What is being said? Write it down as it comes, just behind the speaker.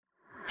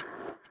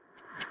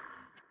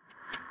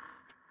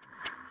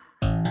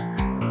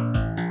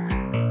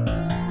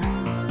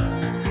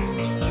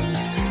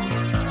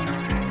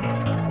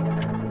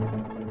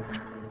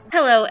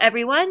Hello,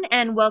 everyone,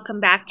 and welcome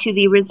back to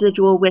the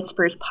Residual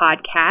Whispers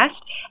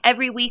podcast.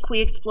 Every week,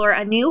 we explore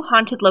a new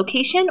haunted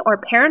location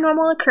or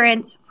paranormal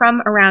occurrence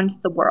from around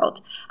the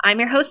world. I'm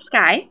your host,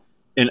 Sky.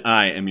 And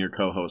I am your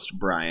co-host,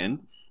 Brian.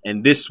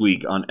 And this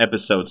week, on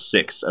episode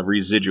 6 of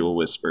Residual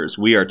Whispers,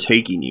 we are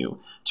taking you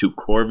to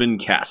Corvin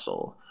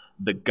Castle,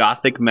 the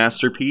Gothic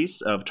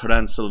masterpiece of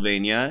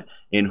Transylvania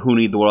in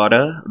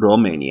Hunedoara,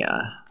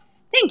 Romania.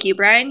 Thank you,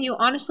 Brian. You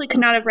honestly could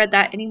not have read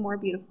that any more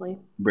beautifully.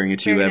 Bring it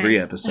to you every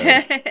episode.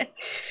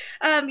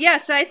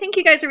 So I think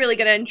you guys are really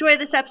going to enjoy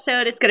this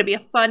episode. It's going to be a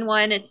fun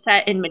one. It's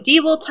set in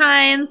medieval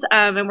times,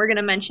 and we're going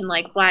to mention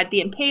like Vlad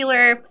the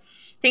Impaler.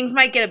 Things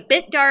might get a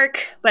bit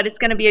dark, but it's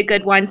going to be a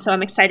good one, so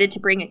I'm excited to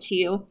bring it to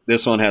you.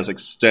 This one has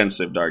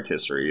extensive dark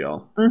history,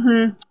 y'all.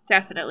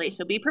 Definitely,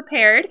 so be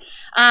prepared.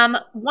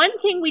 One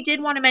thing we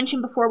did want to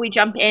mention before we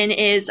jump in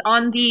is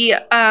on the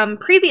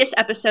previous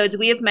episodes,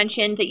 we have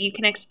mentioned that you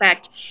can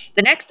expect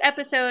the next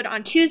episode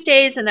on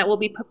Tuesdays, and that we'll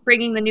be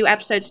bringing the new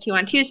episodes to you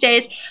on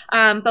Tuesdays.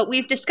 But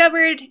we've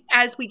discovered,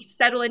 as we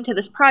settle into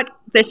this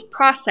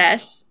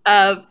process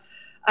of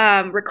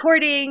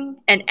recording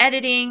and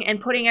editing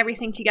and putting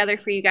everything together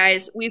for you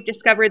guys, we've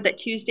discovered that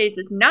Tuesdays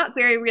is not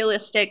very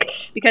realistic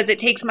because it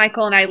takes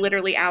Michael and I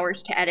literally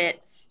hours to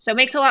edit. So it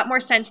makes a lot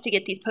more sense to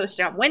get these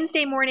posted on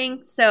Wednesday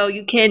morning, so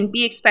you can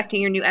be expecting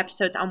your new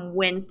episodes on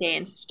Wednesday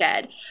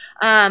instead.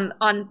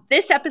 On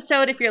this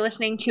episode, if you're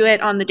listening to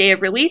it on the day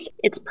of release,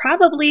 it's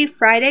probably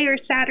Friday or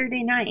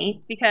Saturday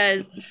night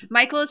because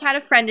Michael has had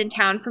a friend in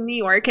town from New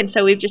York, and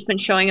so we've just been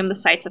showing him the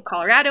sights of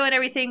Colorado and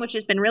everything, which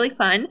has been really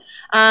fun.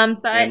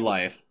 And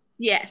life.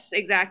 Yes,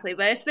 exactly.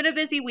 But it's been a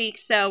busy week,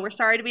 so we're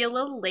sorry to be a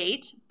little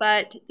late,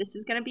 but this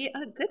is going to be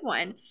a good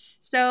one.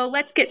 So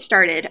let's get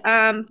started.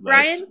 Brian?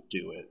 Let's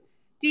do it.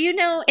 Do you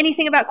know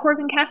anything about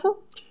Corvin Castle?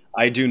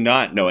 I do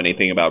not know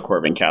anything about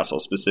Corvin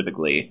Castle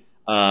specifically.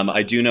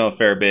 I do know a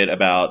fair bit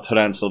about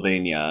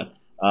Transylvania.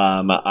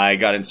 I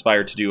got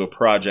inspired to do a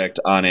project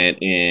on it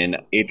in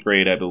 8th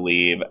grade, I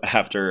believe,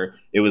 after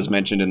it was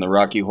mentioned in the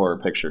Rocky Horror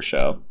Picture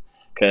Show.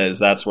 Because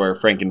that's where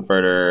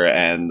Frankenfurter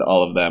and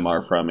all of them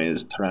are from,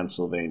 is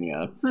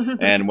Transylvania.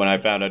 And when I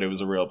found out it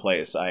was a real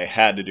place, I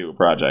had to do a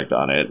project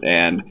on it.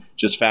 And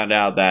just found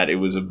out that it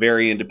was a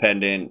very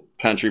independent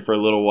country for a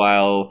little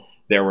while.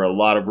 There were a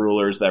lot of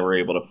rulers that were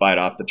able to fight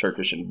off the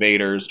Turkish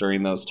invaders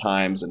during those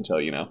times until,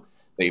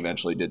 they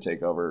eventually did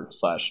take over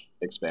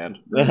 / expand.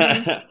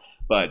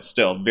 But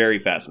still, very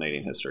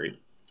fascinating history.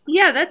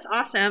 Yeah, that's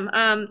awesome.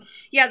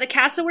 The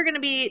castle we're going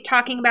to be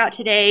talking about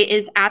today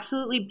is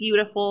absolutely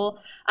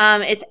beautiful.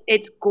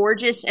 It's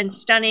gorgeous and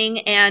stunning.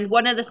 And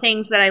one of the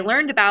things that I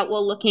learned about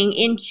while looking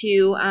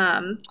into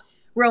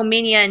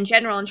Romania in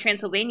general and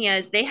Transylvania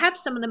is they have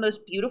some of the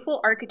most beautiful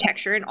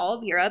architecture in all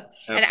of Europe.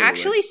 Absolutely. And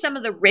actually some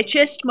of the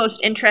richest,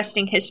 most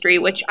interesting history,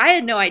 which I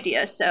had no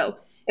idea. So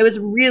it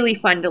was really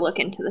fun to look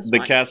into this one.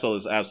 The castle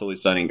is absolutely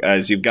stunning.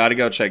 Guys, you've got to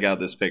go check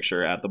out this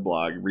picture at the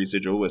blog,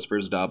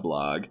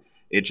 residualwhispers.blog.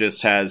 It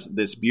just has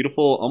this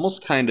beautiful,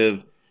 almost kind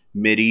of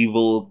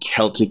medieval,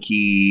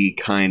 Celtic-y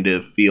kind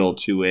of feel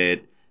to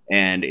it.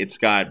 And it's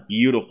got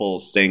beautiful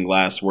stained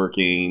glass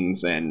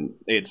workings. And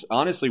it's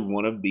honestly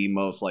one of the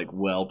most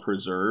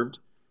well-preserved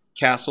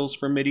castles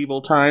from medieval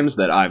times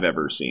that I've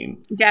ever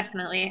seen.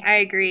 Definitely. I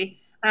agree.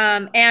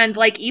 And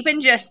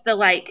even just the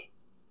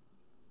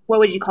what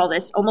would you call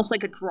this? Almost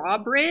like a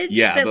drawbridge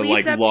that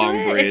leads up to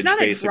it. Bridge, it's not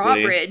basically a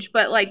drawbridge,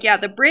 but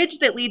the bridge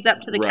that leads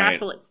up to the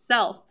castle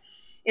itself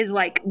is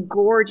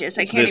gorgeous.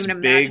 I can't even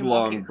imagine. This big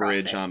long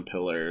bridge on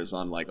pillars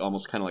on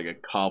almost kind of like a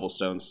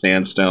cobblestone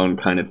sandstone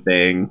kind of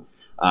thing.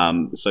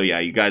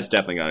 You guys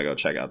definitely got to go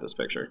check out this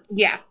picture.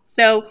 Yeah.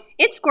 So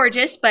it's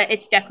gorgeous, but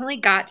it's definitely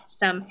got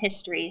some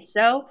history.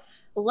 So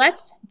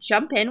let's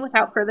jump in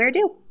without further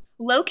ado.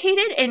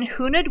 Located in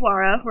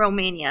Hunedoara,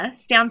 Romania,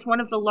 stands one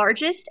of the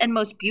largest and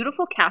most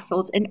beautiful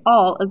castles in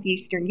all of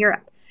Eastern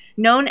Europe,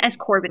 known as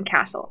Corvin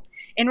Castle.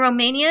 In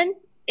Romanian,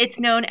 it's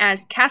known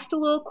as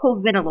Castelul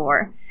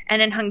Corvinilor,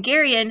 and in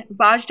Hungarian,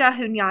 Vajda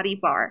Hunyadi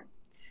Var.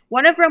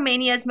 One of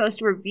Romania's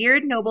most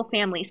revered noble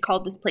families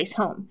called this place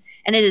home,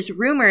 and it is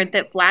rumored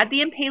that Vlad the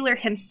Impaler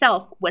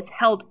himself was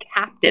held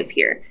captive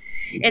here.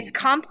 Its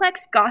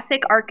complex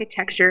Gothic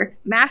architecture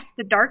masks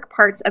the dark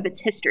parts of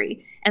its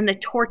history and the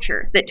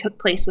torture that took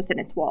place within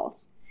its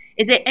walls.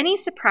 Is it any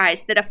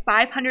surprise that a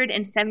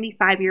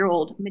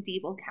 575-year-old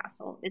medieval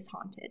castle is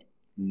haunted?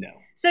 No.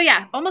 So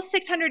almost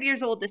 600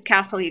 years old, this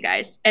castle, you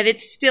guys. And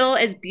it's still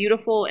as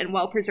beautiful and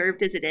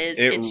well-preserved as it is.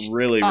 It's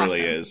really, awesome.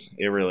 Really is.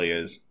 It really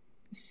is.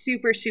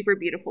 Super, super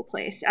beautiful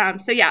place.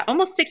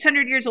 Almost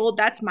 600 years old.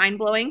 That's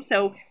mind-blowing.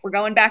 So we're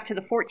going back to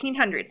the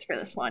 1400s for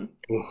this one.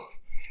 Ooh,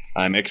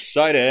 I'm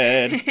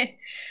excited.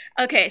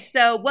 Okay,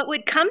 so what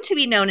would come to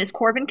be known as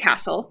Corvin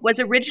Castle was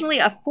originally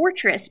a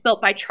fortress built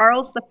by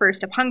Charles I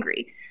of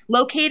Hungary,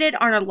 located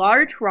on a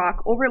large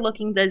rock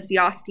overlooking the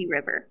Ziasti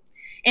River.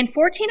 In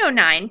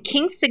 1409,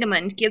 King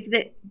Sigmund gave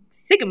the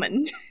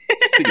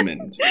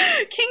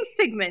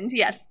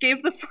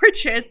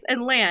fortress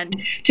and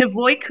land to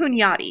Voit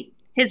Hunyadi,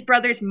 his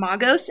brothers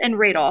Magos and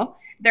Radol,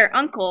 their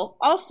uncle,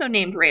 also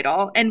named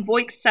Radal, and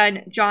Voigt's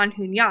son, John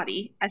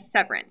Hunyadi, as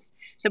severance.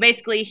 So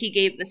basically, he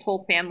gave this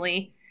whole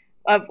family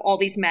of all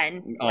these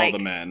men. All the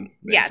men.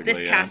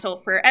 This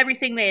castle for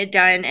everything they had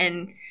done,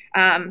 and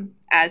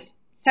as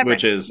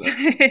severance.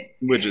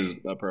 Which is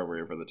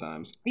appropriate for the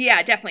times.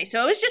 Yeah, definitely.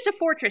 So it was just a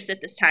fortress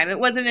at this time. It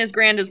wasn't as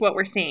grand as what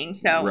we're seeing.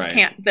 So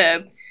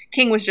the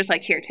king was just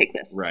like, here, take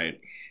this. Right.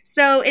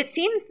 So it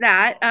seems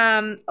that,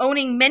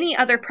 owning many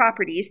other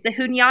properties, the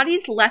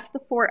Hunyadis left the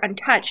fort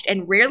untouched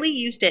and rarely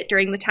used it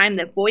during the time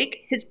that Voigt,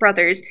 his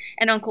brothers,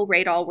 and Uncle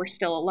Radal were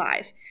still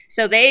alive.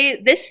 So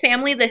this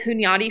family, the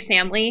Hunyadi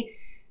family,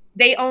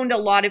 they owned a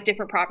lot of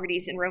different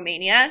properties in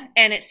Romania,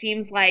 and it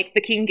seems like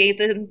the king gave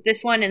them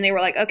this one, and they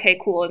were like, okay,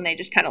 cool, and they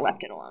just kind of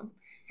left it alone.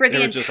 For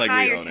the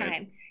entire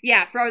time.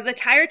 Yeah, for the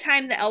entire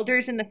time the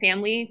elders in the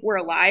family were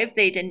alive,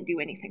 they didn't do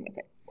anything with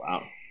it.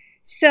 Wow.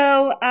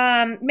 So,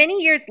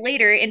 many years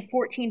later, in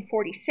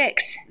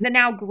 1446, the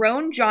now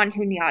grown John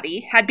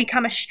Hunyadi had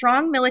become a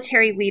strong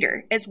military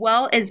leader, as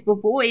well as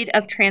voivode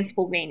of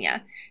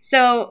Transylvania.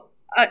 So,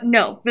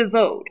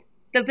 voivode.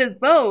 The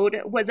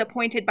voivode was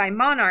appointed by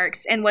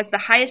monarchs and was the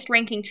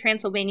highest-ranking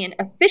Transylvanian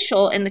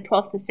official in the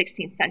 12th to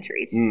 16th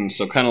centuries.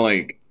 So kind of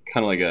like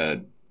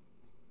a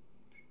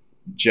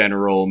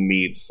general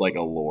meets like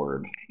a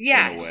lord.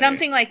 Yeah,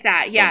 something like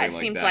that. It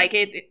seems like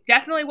it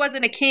definitely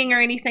wasn't a king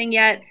or anything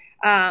yet.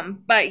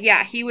 But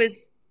yeah, he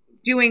was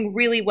doing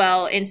really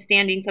well in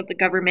standings of the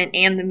government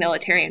and the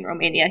military in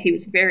Romania. He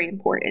was very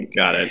important.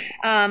 Got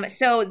it.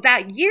 So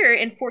that year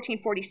in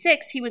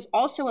 1446, he was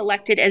also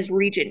elected as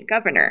regent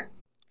governor.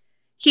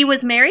 He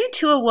was married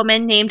to a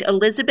woman named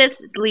Elizabeth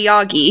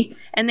Zliagi,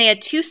 and they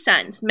had 2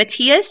 sons,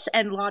 Matthias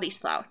and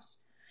Ladislaus.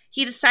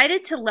 He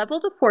decided to level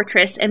the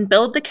fortress and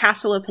build the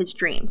castle of his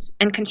dreams,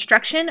 and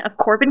construction of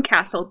Corvin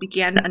Castle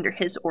began under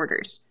his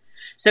orders.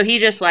 So he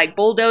just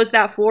bulldozed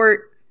that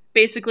fort.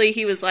 Basically,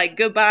 he was like,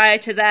 goodbye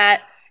to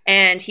that,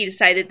 and he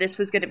decided this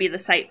was going to be the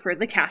site for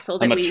the castle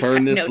that I'm going to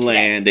turn this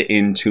land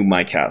into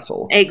my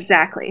castle.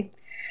 Exactly.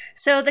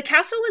 So the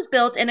castle was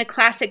built in a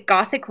classic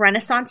Gothic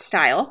Renaissance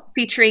style,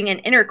 featuring an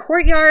inner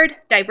courtyard,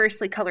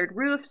 diversely colored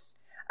roofs,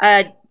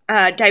 a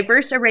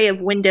diverse array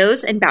of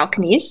windows and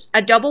balconies,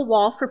 a double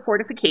wall for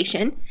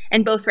fortification,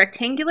 and both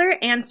rectangular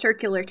and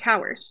circular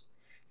towers.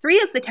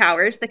 3 of the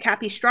towers, the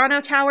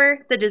Capistrano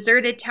Tower, the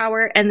Deserted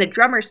Tower, and the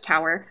Drummer's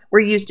Tower, were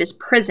used as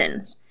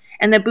prisons,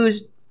 and the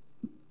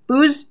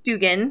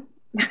Boozdugan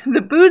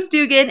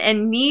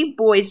and Ni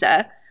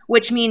Boisa,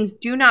 which means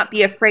do not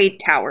be afraid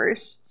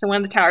towers. So one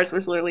of the towers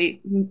was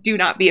literally do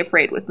not be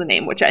afraid was the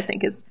name, which I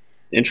think is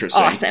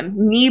interesting. Awesome.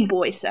 Ni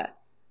Boisa.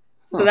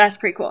 So that's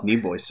pretty cool.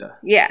 Ni Boisa.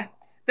 Yeah.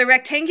 The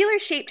rectangular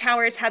shaped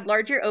towers had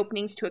larger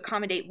openings to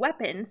accommodate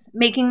weapons,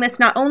 making this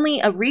not only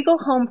a regal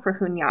home for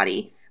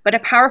Hunyadi, but a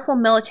powerful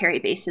military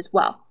base as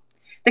well.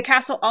 The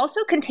castle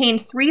also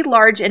contained 3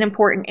 large and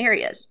important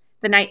areas: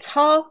 the Knight's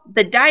Hall,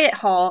 the Diet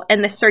Hall,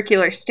 and the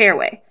circular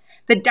stairway.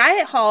 The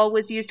Diet Hall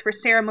was used for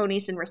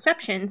ceremonies and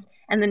receptions,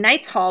 and the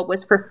Knight's Hall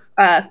was for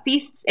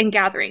feasts and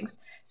gatherings.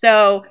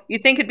 So you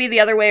think it'd be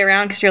the other way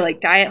around because you're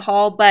like Diet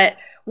Hall, but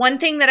one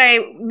thing that I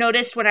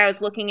noticed when I was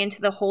looking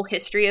into the whole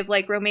history of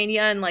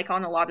Romania and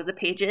on a lot of the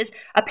pages,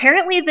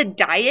 apparently the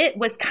Diet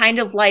was kind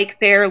of like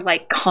their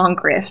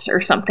Congress or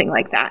something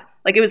like that.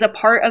 It was a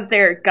part of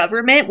their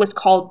government was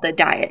called the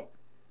Diet.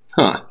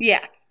 Huh.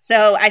 Yeah.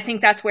 So I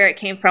think that's where it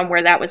came from,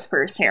 where that was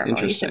for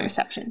ceremonies and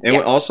receptions. And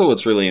also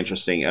what's really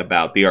interesting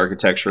about the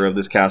architecture of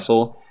this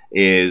castle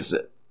is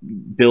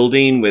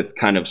building with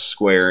kind of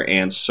square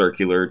and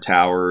circular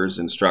towers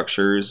and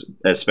structures,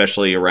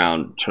 especially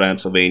around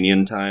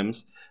Transylvanian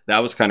times. That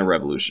was kind of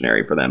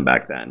revolutionary for them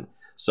back then.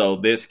 So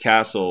this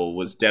castle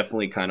was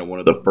definitely kind of one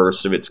of the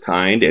first of its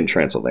kind in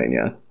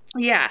Transylvania.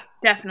 Yeah,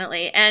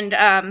 definitely. And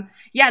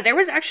there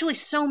was actually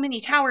so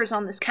many towers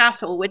on this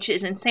castle, which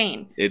is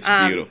insane. It's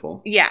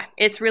beautiful. Yeah,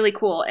 it's really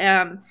cool.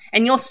 And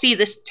you'll see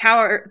this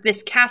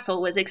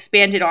castle was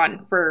expanded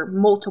on for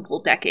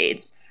multiple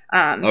decades.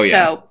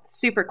 So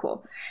super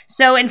cool.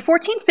 So in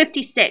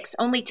 1456,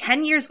 only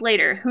 10 years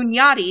later,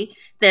 Hunyadi,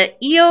 the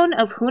Eon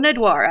of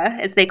Hunedoara,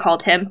 as they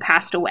called him,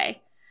 passed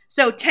away.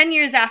 So 10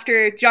 years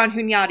after John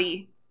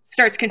Hunyadi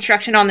starts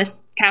construction on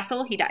this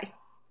castle, he dies.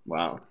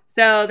 Wow.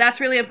 So that's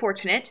really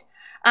unfortunate.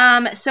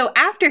 So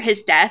after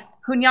his death,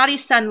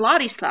 Hunyadi's son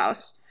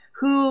Ladislaus,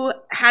 who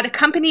had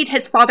accompanied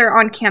his father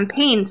on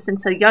campaigns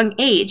since a young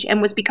age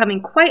and was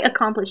becoming quite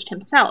accomplished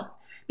himself,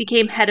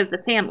 became head of the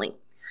family.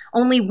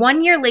 Only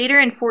 1 year later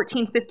in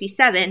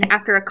 1457,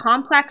 after a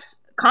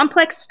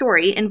complex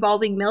story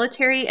involving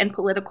military and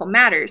political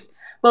matters,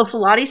 both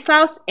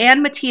Ladislaus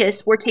and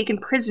Matthias were taken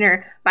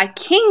prisoner by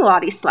King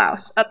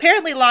Ladislaus.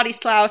 Apparently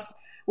Ladislaus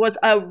was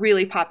a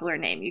really popular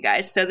name, you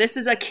guys. So this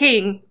is a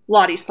king,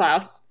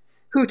 Ladislaus,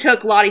 who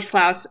took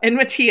Ladislaus and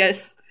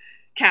Matthias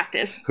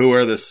captive. Who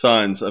are the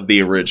sons of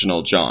the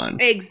original John.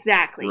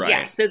 Exactly, right.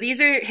 Yeah. So these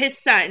are his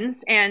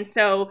sons, and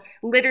so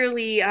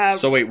literally...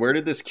 so wait, where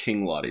did this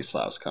King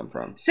Ladislaus come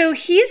from? So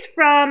he's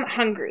from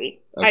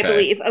Hungary, okay. I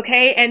believe,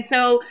 okay? And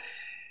so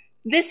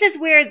this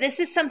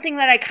is something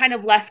that I kind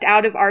of left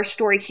out of our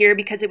story here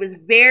because it was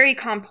very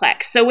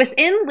complex. So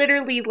within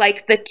literally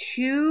like the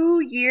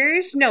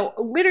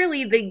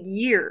the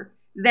year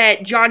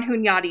that John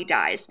Hunyadi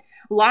dies,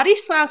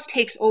 Ladislaus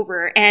takes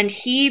over and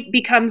he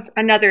becomes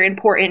another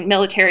important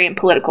military and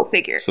political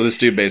figure. So this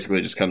dude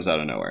basically just comes out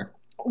of nowhere.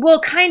 Well,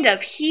 kind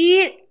of.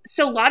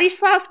 So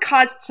Ladislaus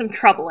caused some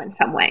trouble in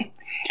some way.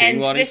 King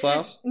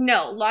Ladislaus?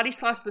 No,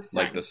 Ladislaus the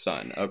son. Like the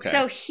son, okay.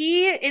 So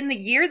in the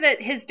year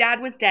that his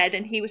dad was dead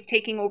and he was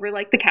taking over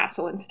like the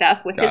castle and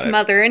stuff with his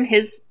mother and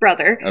his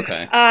brother,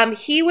 okay.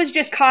 He was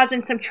just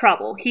causing some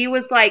trouble. He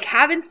was like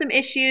having some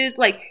issues.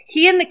 Like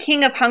he and the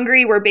king of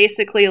Hungary were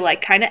basically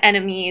like kind of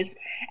enemies.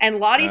 And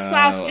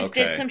Ladislaus just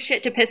did some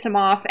shit to piss him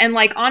off. And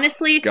like,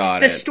 honestly,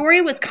 the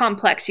story was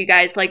complex, you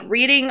guys. Like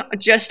reading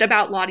just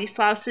about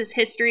Ladislaus's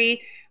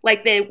history,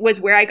 like that was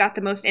where I got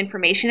the most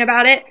information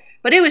about it.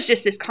 But it was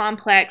just this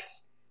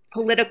complex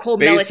political,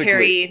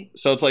 military.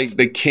 So it's like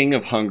the king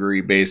of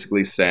Hungary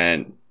basically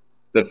sent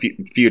the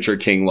future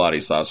king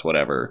Ladislaus,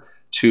 whatever,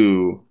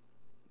 to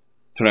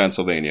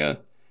Transylvania,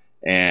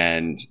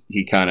 and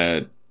he kind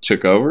of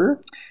took over.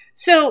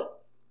 So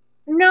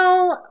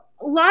no,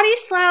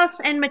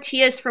 Ladislaus and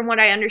Matthias, from what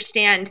I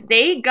understand,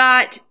 they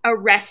got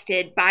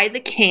arrested by the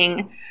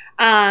king,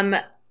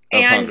 and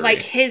Hungary.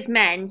 like his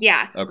men,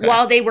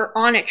 while they were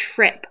on a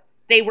trip.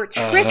 They were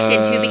tricked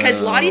into because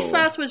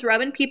Ladislaus was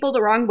rubbing people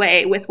the wrong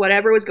way with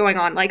whatever was going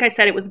on. Like I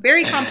said, it was a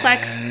very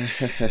complex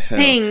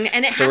thing,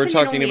 and so we're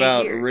talking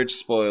about rich,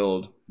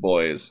 spoiled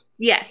boys.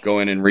 Yes,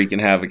 going and wreaking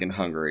havoc in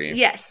Hungary.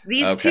 Yes,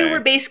 these two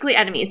were basically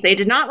enemies. They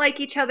did not like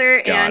each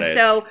other,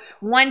 so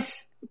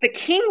once the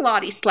king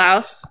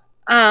Ladislaus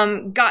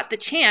got the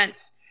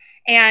chance.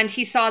 And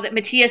he saw that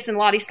Matthias and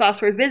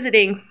Ladislaus were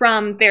visiting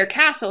from their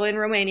castle in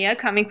Romania,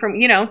 coming from,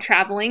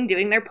 traveling,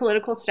 doing their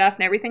political stuff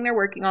and everything they're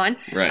working on.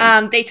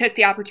 Right. They took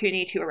the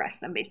opportunity to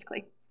arrest them,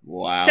 basically.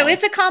 Wow. So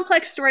it's a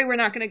complex story we're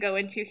not going to go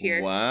into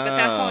here. Wow. But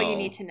that's all you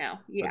need to know.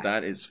 Yeah. But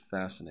that is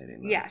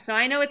fascinating. Though. Yeah. So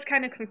I know it's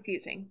kind of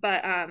confusing.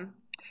 But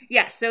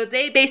so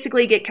they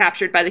basically get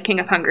captured by the King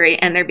of Hungary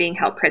and they're being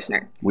held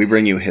prisoner. We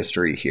bring you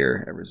history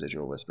here at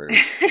Residual Whispers.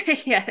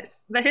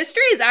 Yes. The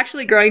history is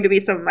actually growing to be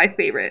some of my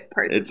favorite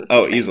parts of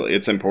this easily.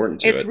 It's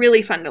important to It's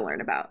really fun to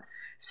learn about.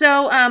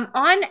 So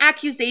on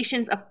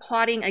accusations of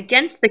plotting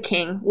against the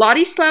king,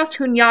 Ladislaus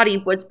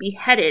Hunyadi was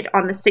beheaded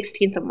on the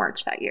 16th of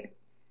March that year.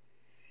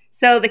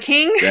 So the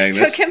king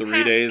took him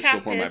 3 days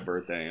before my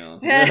birthday.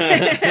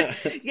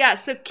 Yeah,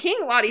 so King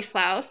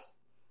Ladislaus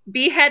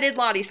beheaded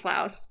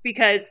Ladislaus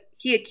because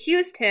he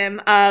accused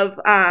him of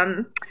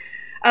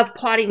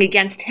plotting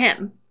against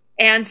him.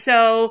 And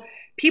so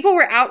people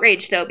were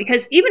outraged, though,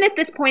 because even at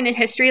this point in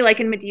history,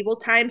 like in medieval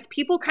times,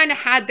 people kind of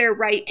had their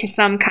right to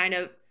some kind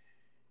of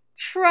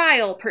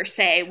trial, per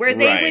se, where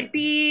they would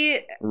be,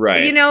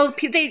 you don't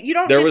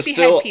just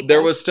behead people.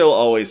 There was still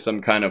always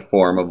some kind of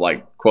form of,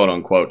 like,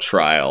 quote-unquote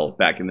trial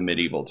back in the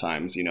medieval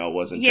times, it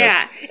wasn't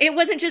it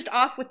wasn't just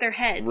off with their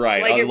heads.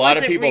 Right. Like, a lot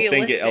of people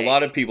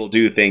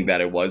do think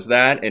that it was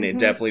that, and it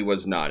definitely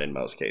was not in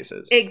most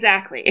cases.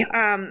 Exactly.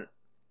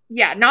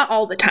 Not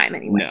all the time,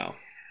 anyway. No.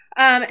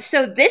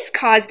 So this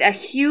caused a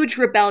huge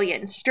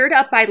rebellion stirred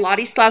up by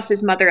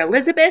Ladislaus's mother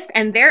Elizabeth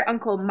and their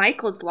uncle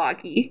Michael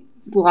Zlagi.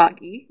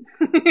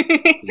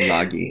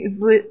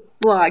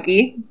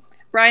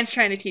 Brian's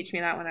trying to teach me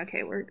that one.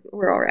 Okay,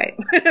 we're all right.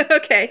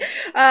 Okay.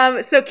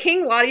 So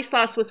King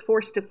Ladislaus was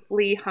forced to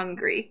flee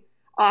Hungary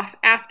off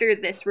after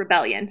this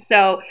rebellion.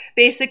 So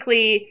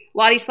basically,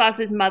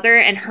 Ladislaus's mother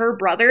and her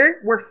brother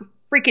were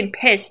freaking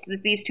pissed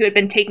that these two had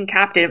been taken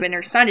captive and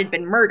her son had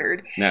been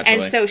murdered.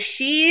 Naturally. And so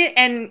she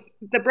and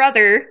the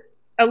brother,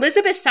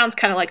 Elizabeth sounds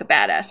kind of like a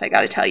badass, I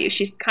gotta tell you.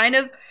 She's going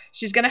to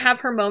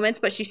have her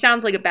moments, but she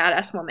sounds like a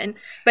badass woman.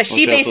 But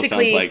she basically also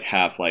sounds like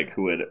half like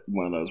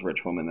one of those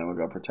rich women that would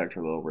go protect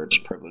her little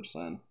rich privileged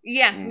son.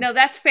 Yeah, no,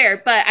 that's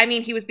fair. But I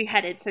mean, he was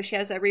beheaded, so she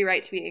has every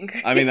right to be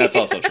angry. I mean, that's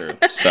also true.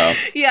 So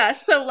yeah,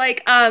 so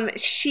like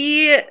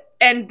she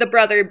and the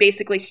brother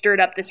basically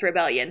stirred up this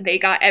rebellion. They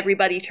got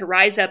everybody to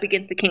rise up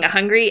against the King of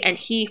Hungary, and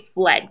he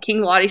fled.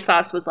 King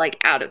Ladislaus was like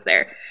out of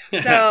there.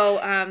 So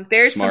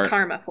there's some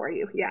karma for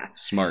you. Yeah.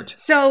 Smart.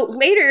 So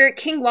later,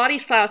 King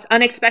Ladislaus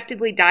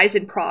unexpectedly dies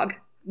in Prague.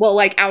 Well,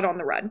 like out on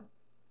the run.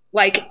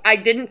 Like, I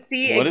didn't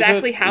see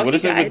exactly how he died. What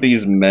is it with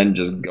these men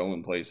just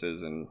going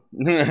places and...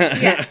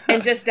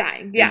 and just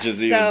dying. Yeah. And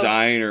just either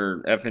dying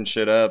or effing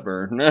shit up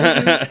or...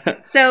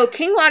 So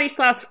King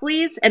Ladislaus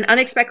flees and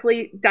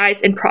unexpectedly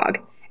dies in Prague.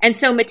 And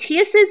so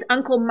Matthias's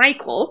uncle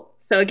Michael,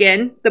 so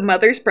again, the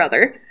mother's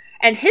brother,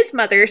 and his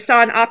mother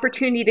saw an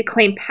opportunity to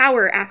claim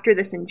power after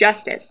this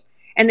injustice,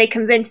 and they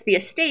convinced the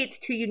estates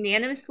to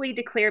unanimously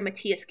declare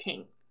Matthias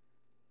king.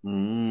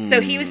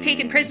 So he was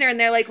taken prisoner, and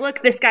they're like,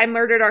 look, this guy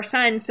murdered our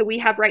son, so we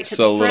have right to the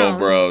throne. So little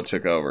bro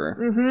took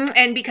over.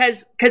 And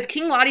because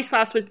King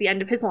Ladislaus was the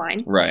end of his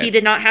line. Right. He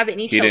did not have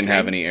any children. He didn't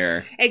have any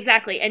heir.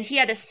 Exactly. And he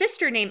had a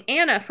sister named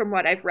Anna, from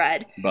what I've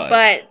read.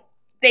 But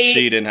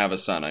She didn't have a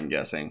son, I'm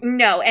guessing.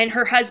 No, and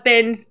her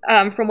husband,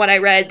 from what I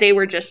read, they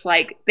were just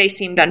like, they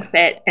seemed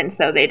unfit, and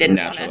so they didn't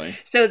want to.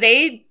 So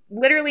they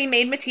literally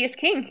made Matthias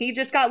king. He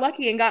just got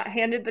lucky and got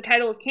handed the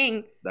title of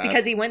king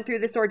because he went through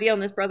this ordeal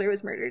and his brother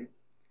was murdered.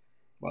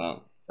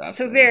 Wow.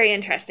 So very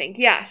interesting.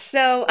 Yeah.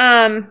 So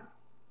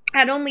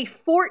at only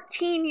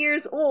 14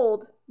 years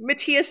old,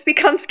 Matthias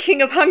becomes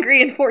king of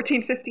Hungary in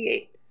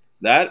 1458.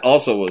 That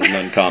also wasn't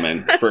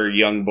uncommon for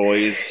young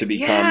boys to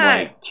become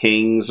like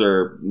kings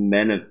or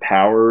men of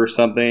power or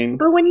something.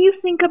 But when you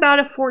think about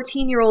a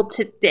 14-year-old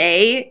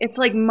today, it's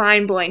like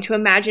mind-blowing to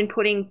imagine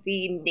putting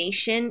the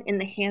nation in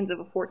the hands of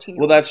a 14-year-old.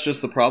 Well, that's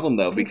just the problem,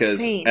 though,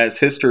 because as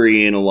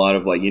history and a lot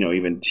of like,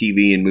 even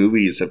TV and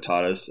movies have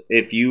taught us,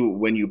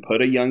 when you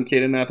put a young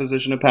kid in that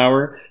position of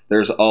power,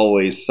 there's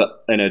always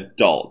an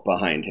adult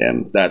behind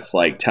him that's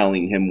like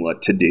telling him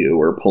what to do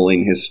or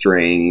pulling his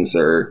strings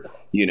or,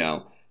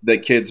 the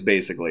kid's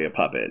basically a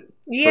puppet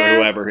for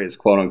whoever his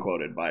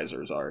quote-unquote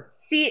advisors are.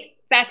 See,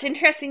 that's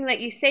interesting that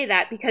you say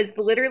that because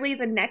literally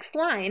the next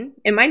line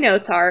in my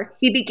notes are,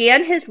 he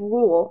began his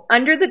rule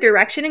under the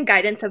direction and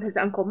guidance of his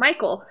uncle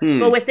Michael,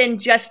 but within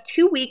just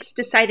 2 weeks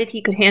decided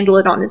he could handle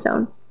it on his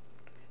own.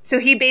 So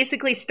he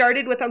basically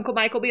started with Uncle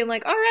Michael being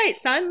like, all right,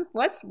 son,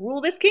 let's rule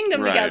this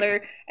kingdom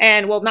together.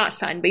 And, well, not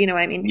son, but you know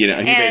what I mean. He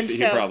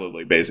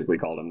probably basically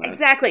called him that.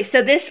 Exactly.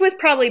 So this was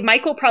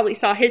Michael probably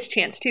saw his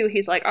chance too.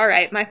 He's like, all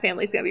right, my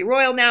family's going to be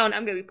royal now, and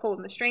I'm going to be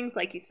pulling the strings,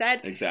 like you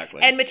said.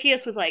 Exactly. And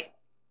Matthias was like,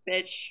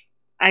 bitch,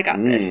 I got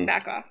this.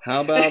 Back off.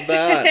 How about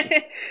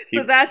that?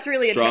 That's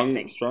really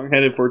interesting.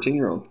 Strong-headed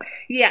 14-year-old.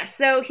 Yeah,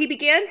 so he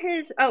began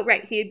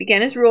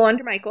his rule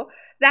under Michael.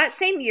 That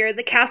same year,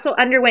 the castle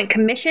underwent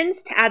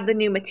commissions to add the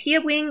new Mattia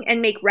wing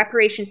and make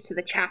reparations to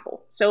the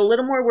chapel. So a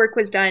little more work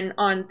was done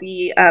on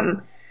the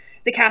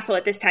castle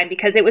at this time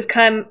because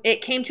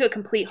it came to a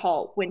complete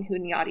halt when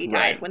Hunyadi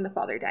died, when the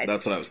father died.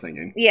 That's what I was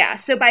thinking. Yeah,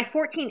 so by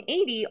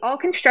 1480, all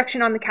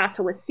construction on the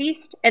castle was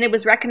ceased, and it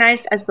was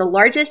recognized as the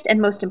largest and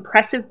most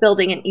impressive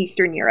building in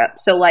Eastern Europe.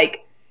 So,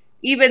 like,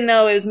 even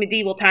though it was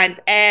medieval times,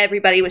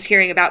 everybody was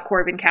hearing about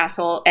Corvin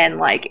Castle, and,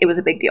 like, it was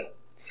a big deal.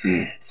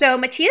 So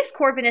Matthias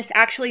Corvinus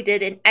actually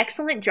did an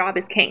excellent job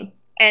as king,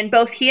 and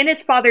both he and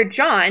his father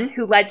John,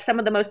 who led some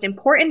of the most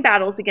important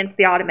battles against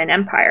the Ottoman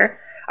Empire,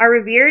 are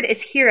revered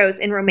as heroes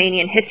in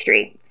Romanian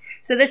history.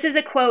 So this is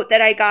a quote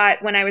that I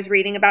got when I was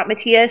reading about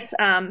Matthias.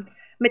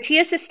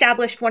 Matthias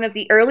established one of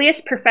the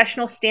earliest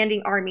professional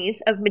standing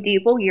armies of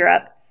medieval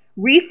Europe,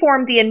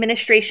 reformed the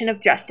administration of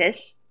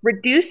justice,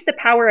 reduced the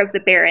power of the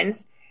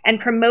barons, and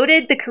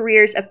promoted the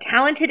careers of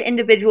talented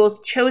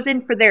individuals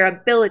chosen for their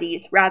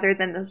abilities rather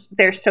than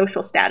their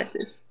social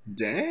statuses.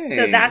 Dang.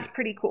 So that's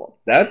pretty cool.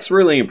 That's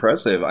really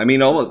impressive. I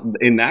mean, almost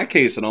in that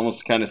case, it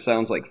almost kind of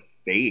sounds like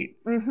fate.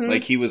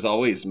 Like he was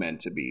always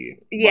meant to be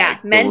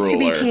meant to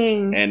be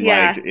king. And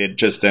like it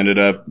just ended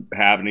up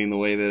happening the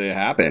way that it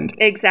happened.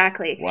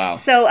 Exactly. Wow.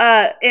 So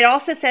it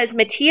also says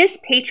Matthias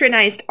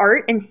patronized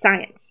art and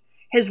science.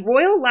 His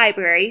royal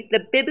library,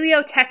 the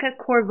Bibliotheca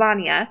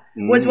Corvania,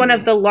 was one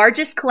of the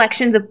largest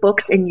collections of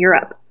books in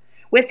Europe.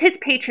 With his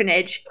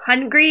patronage,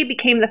 Hungary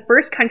became the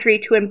first country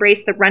to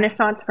embrace the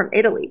Renaissance from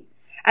Italy.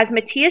 As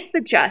Matthias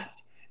the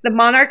Just, the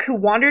monarch who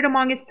wandered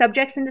among his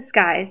subjects in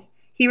disguise,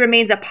 he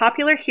remains a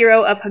popular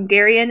hero of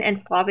Hungarian and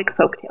Slavic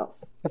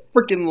folktales. I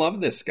freaking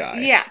love this guy.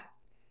 Yeah,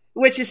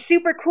 which is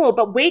super cool.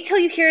 But wait till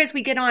you hear as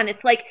we get on.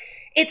 It's like,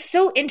 it's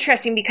so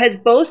interesting because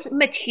both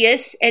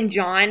Matthias and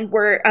John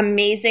were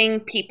amazing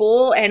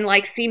people and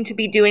like seemed to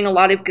be doing a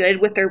lot of good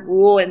with their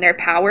rule and their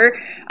power.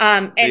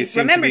 And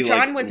remember,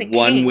 John wasn't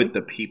one king. with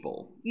the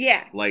people.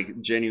 Yeah.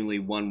 Like genuinely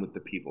one with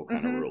the people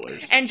kind of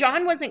rulers. And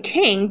John wasn't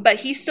king, but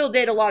he still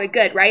did a lot of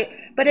good, right?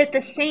 But at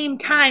the same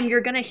time, you're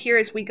going to hear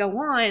as we go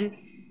on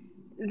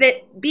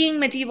that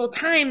being medieval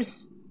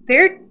times,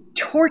 they're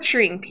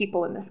torturing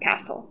people in this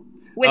castle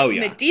with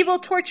medieval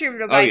torture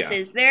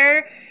devices.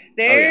 They're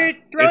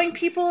throwing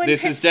people in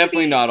This is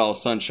definitely not all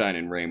sunshine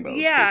and rainbows.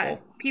 Yeah,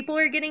 people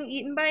are getting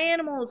eaten by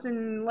animals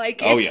and like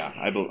it's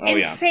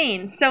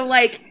insane. So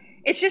like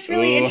it's just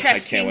really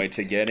interesting. I can't wait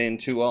to get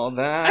into all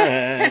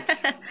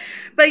that.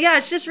 But yeah,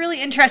 it's just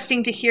really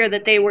interesting to hear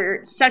that they were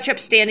such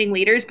upstanding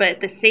leaders, but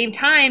at the same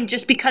time,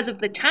 just because of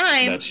the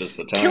time, that's just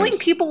the times. Killing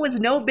people was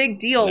no big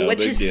deal,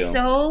 which is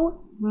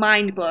so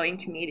mind-blowing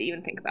to me to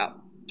even think about.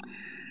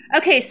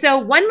 Okay, so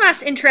one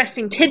last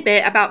interesting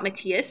tidbit about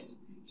Matthias.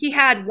 He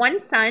had one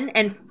son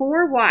and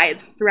 4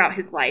 wives throughout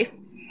his life.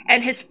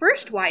 And his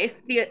first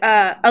wife, the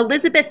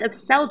Elizabeth of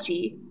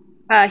Celje,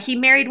 he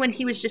married when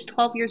he was just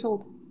 12 years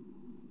old.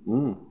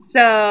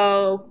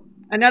 So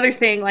another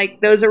thing,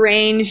 like those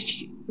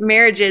arranged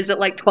marriages at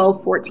like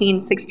 12, 14,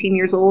 16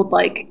 years old,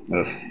 like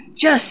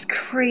just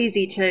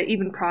crazy to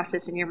even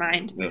process in your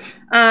mind.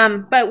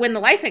 But when the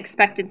life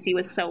expectancy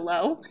was so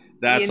low,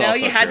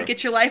 you had to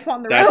get your life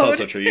on the road. That's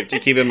also true. You have to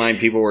keep in mind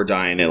people were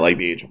dying at like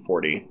the age of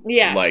 40.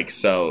 Yeah. Like,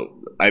 so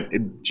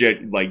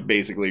like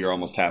basically you're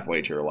almost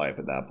halfway to your life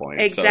at that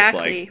point. Exactly.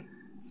 So it's like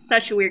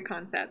such a weird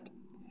concept.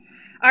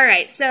 All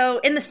right. So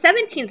in the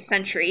 17th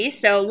century,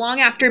 so long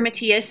after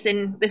Matthias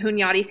and the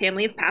Hunyadi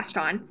family have passed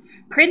on,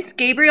 Prince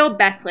Gabriel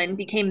Bethlen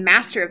became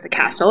master of the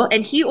castle,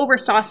 and he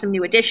oversaw some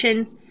new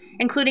additions,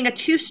 including a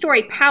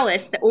 2-story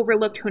palace that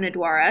overlooked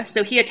Hunadwara.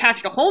 So he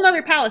attached a whole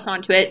other palace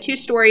onto it, 2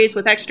 stories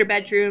with extra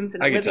bedrooms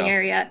and a living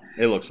area.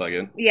 It looks like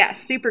it. Yeah,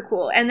 super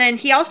cool. And then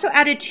he also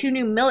added 2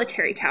 new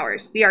military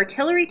towers, the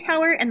Artillery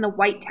Tower and the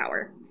White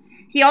Tower.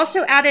 He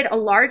also added a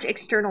large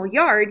external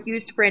yard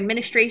used for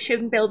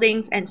administration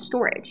buildings and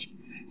storage.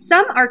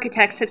 Some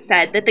architects have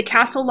said that the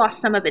castle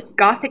lost some of its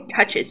Gothic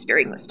touches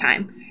during this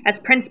time, as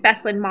Prince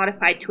Bethlen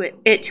modified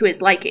it to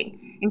his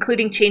liking,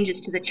 including changes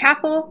to the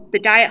chapel, the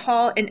diet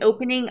hall, and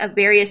opening of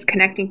various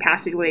connecting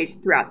passageways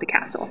throughout the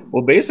castle.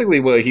 Well, basically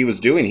what he was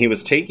doing, he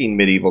was taking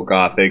medieval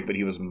Gothic, but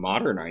he was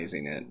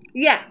modernizing it.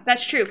 Yeah,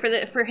 that's true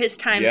for his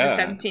time in the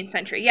 17th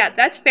century. Yeah,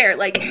 that's fair.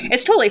 Like,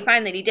 it's totally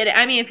fine that he did it.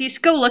 I mean, if you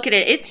go look at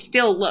it, it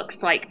still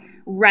looks like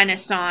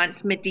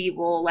Renaissance,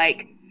 medieval,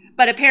 like,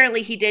 but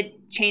apparently he did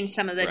change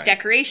some of the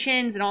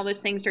decorations and all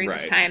those things during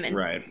this time.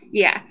 And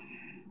yeah.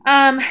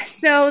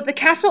 So the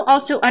castle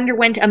also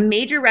underwent a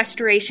major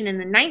restoration in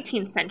the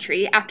 19th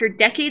century after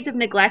decades of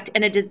neglect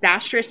and a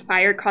disastrous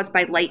fire caused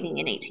by lightning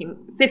in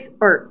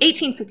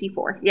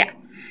 1854. Yeah,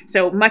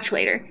 so much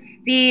later.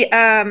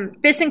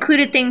 This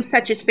included things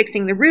such as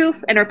fixing the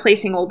roof and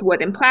replacing old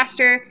wood and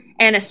plaster,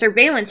 and a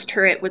surveillance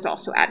turret was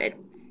also added.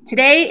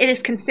 Today, it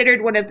is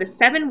considered one of the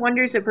 7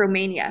 wonders of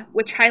Romania,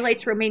 which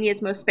highlights Romania's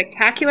most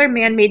spectacular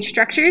man-made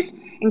structures,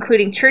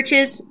 including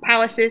churches,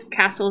 palaces,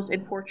 castles,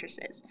 and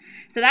fortresses.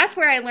 So that's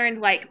where I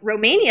learned, like,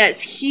 Romania is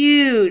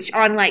huge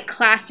on, like,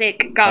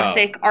 classic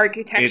Gothic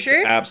architecture.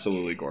 It's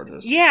absolutely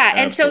gorgeous. Yeah,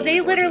 and so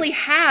they literally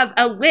have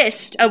a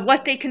list of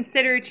what they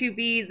consider to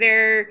be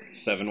their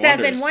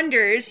 7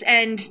 wonders,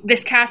 and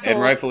this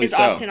castle is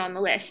often on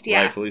the list.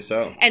 Yeah. Rightfully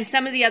so. And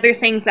some of the other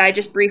things that I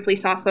just briefly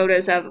saw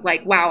photos of,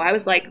 like, wow, I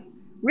was like,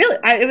 really,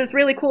 it was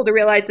really cool to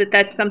realize that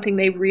that's something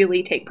they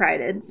really take pride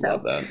in. So,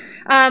 love that.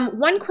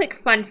 One quick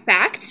fun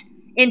fact.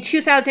 In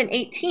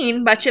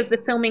 2018, much of the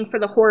filming for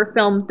the horror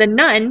film The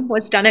Nun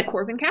was done at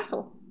Corvin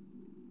Castle.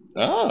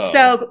 Oh.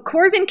 So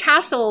Corvin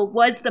Castle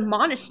was the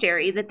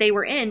monastery that they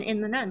were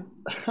in The Nun.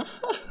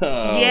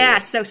 Yeah,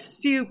 so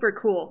super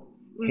cool.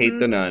 Hate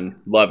The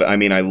Nun. Love it. I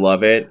mean, I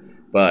love it,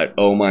 but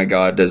oh my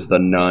god, does The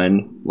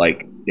Nun,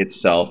 like,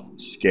 itself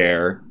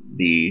scare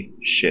the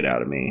shit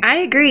out of me. I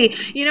agree.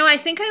 You know, I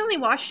think I only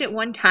watched it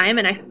one time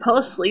and I fell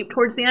asleep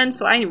towards the end,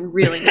 so I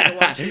really need to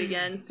watch it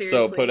again. Seriously.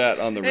 So put that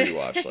on the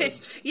rewatch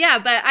list. Yeah,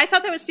 but I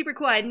thought that was super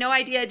cool. I had no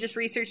idea just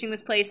researching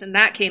this place, and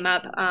that came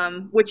up,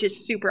 which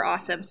is super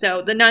awesome.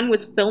 So The Nun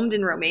was filmed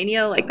in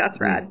Romania. Like,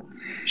 that's rad.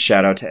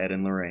 Shout out to Ed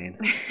and Lorraine.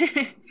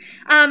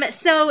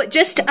 So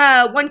just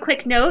one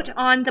quick note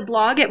on the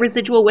blog at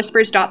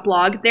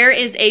residualwhispers.blog. There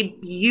is a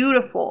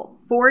beautiful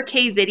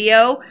 4K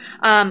video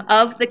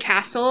of the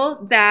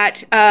castle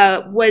that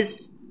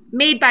was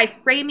made by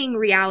Framing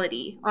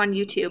Reality on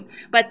YouTube.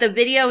 But the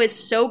video is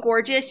so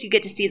gorgeous. You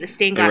get to see the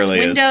stained glass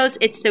windows.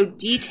 It's so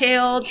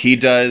detailed. He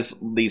does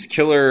these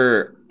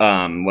killer,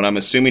 what I'm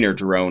assuming are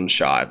drone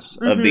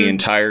shots of the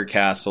entire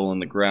castle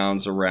and the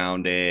grounds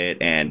around it.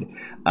 And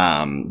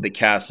the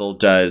castle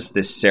does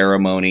this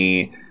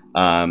ceremony,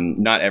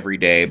 not every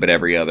day, but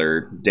every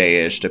other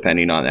day-ish,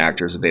 depending on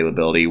actors'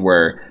 availability,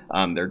 where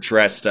they're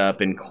dressed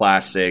up in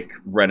classic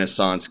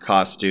Renaissance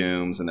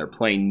costumes and they're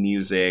playing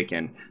music,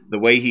 and the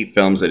way he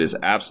films it is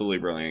absolutely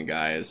brilliant,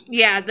 guys.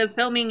 Yeah, the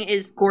filming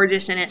is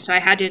gorgeous in it, so I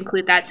had to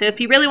include that. So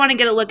if you really want to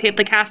get a look at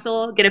the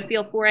castle, get a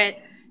feel for it,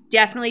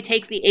 definitely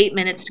take the 8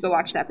 minutes to go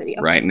watch that video.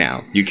 Right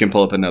now. You can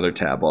pull up another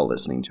tab while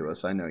listening to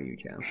us. I know you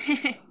can.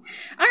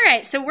 All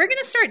right, so we're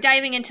going to start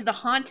diving into the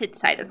haunted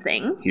side of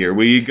things. Here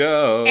we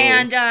go.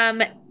 And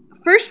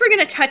first, we're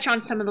going to touch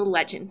on some of the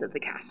legends of the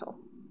castle.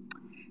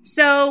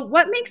 So,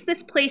 what makes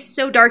this place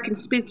so dark and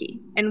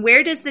spooky? And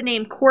where does the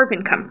name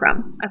Corvin come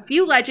from? A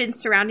few legends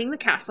surrounding the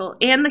castle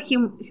and the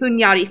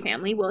Hunyadi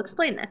family will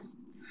explain this.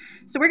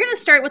 So, we're going to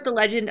start with the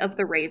legend of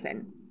the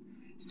Raven.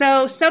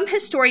 So, some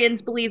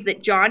historians believe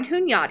that John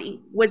Hunyadi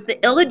was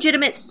the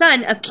illegitimate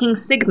son of King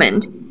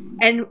Sigmund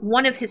and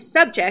one of his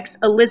subjects,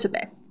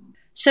 Elizabeth.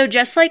 So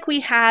just like we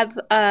have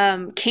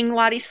King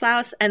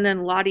Ladislaus and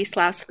then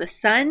Ladislaus the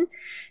son,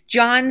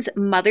 John's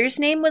mother's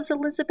name was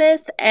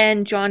Elizabeth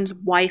and John's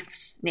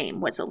wife's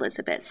name was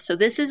Elizabeth. So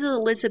this is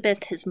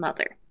Elizabeth, his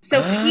mother.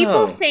 So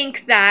people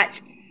think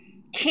that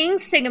King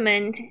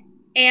Sigmund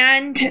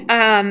and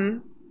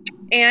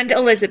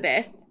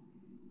Elizabeth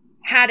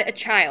had a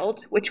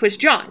child, which was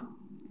John.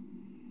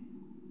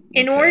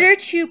 In order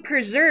to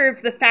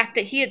preserve the fact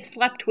that he had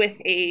slept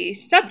with a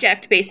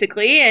subject,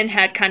 basically, and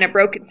had kind of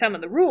broken some of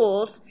the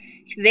rules,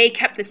 they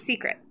kept the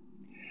secret.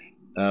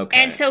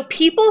 Okay. And so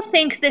people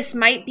think this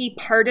might be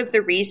part of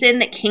the reason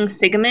that King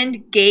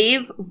Sigmund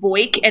gave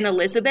Voik and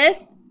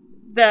Elizabeth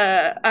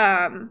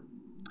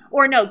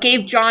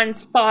gave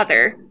John's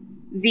father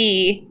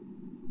the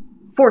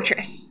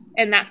fortress,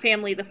 and that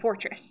family the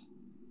fortress.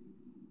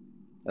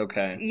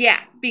 Okay. Yeah,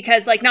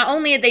 because, like, not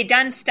only had they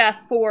done stuff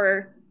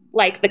for,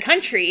 like, the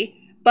country,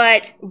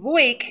 but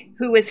Voik,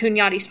 who was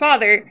Hunyadi's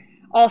father,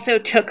 also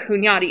took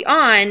Hunyadi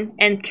on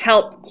and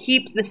helped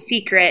keep the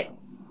secret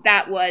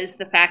that was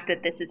the fact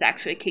that this is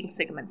actually King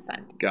Sigismund's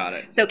son. Got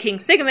it. So King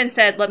Sigismund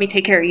said, let me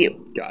take care of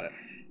you. Got it.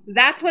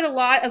 That's what a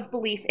lot of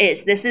belief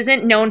is. This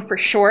isn't known for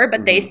sure,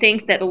 but they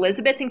think that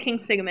Elizabeth and King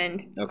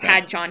Sigismund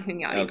had John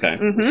Hunyadi. Okay.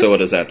 So what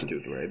does that have to do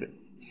with the raven?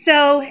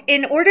 So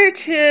in order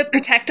to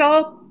protect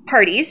all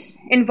parties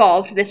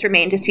involved, this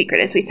remained a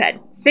secret, as we said.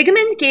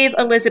 Sigismund gave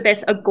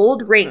Elizabeth a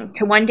gold ring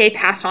to one day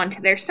pass on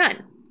to their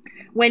son.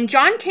 When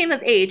John came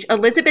of age,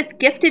 Elizabeth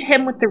gifted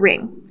him with the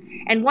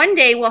ring. And one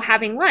day, while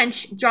having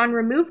lunch, John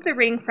removed the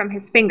ring from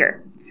his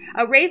finger.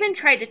 A raven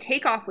tried to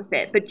take off with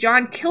it, but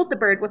John killed the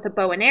bird with a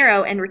bow and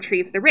arrow and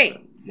retrieved the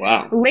ring.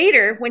 Wow.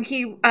 Later, when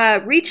he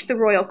reached the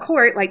royal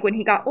court, like when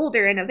he got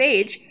older and of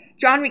age,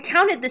 John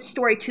recounted this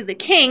story to the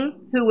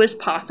king, who was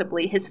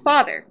possibly his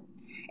father.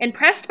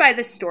 Impressed by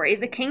this story,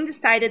 the king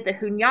decided the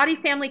Hunyadi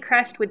family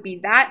crest would be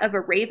that of a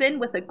raven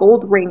with a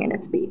gold ring in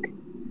its beak.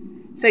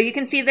 So you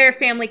can see their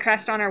family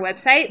crest on our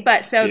website,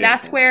 but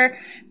that's where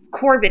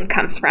Corvin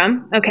comes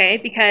from, okay?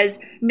 Because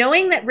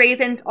knowing that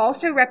ravens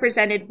also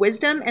represented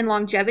wisdom and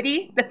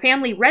longevity, the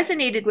family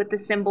resonated with the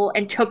symbol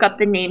and took up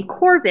the name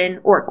Corvin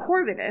or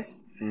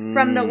Corvinus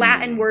from the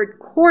Latin word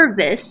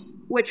corvus,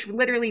 which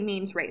literally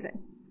means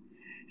raven.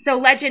 So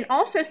legend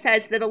also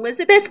says that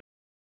Elizabeth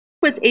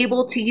was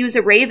able to use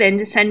a raven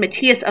to send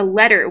Matthias a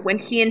letter when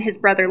he and his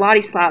brother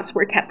Ladislaus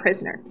were kept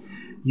prisoner.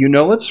 You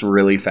know what's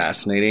really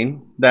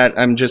fascinating that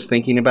I'm just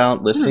thinking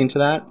about listening to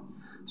that?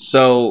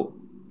 So,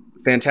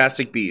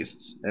 Fantastic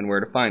Beasts and where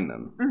to find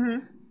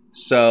them.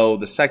 So,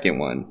 the second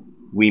one,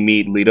 we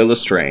meet Lita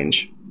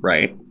Lestrange,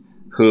 right?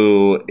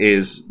 Who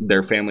is,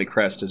 their family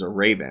crest is a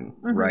raven,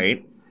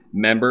 right?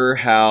 Remember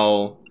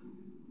how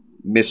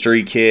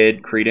Mystery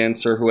Kid,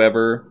 Credence, or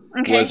whoever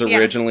was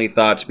originally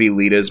thought to be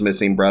Lita's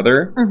missing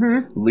brother?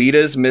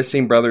 Lita's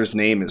missing brother's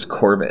name is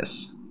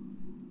Corvus.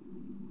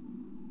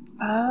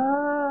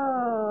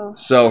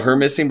 So her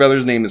missing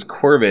brother's name is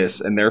Corvus,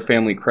 and their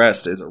family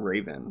crest is a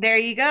raven. There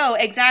you go.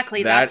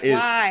 Exactly. That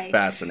is why.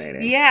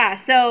 Fascinating. Yeah.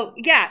 So,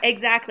 yeah,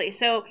 exactly.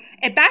 So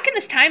back in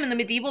this time, in the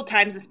medieval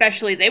times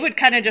especially, they would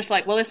kind of just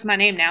like, well, this is my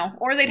name now.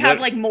 Or they'd have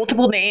like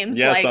multiple names.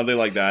 Yeah, like, something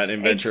like that.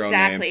 Invent your own name.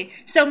 Exactly.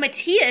 So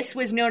Matthias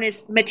was known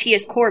as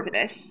Matthias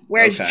Corvinus,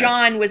 whereas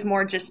John was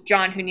more just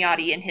John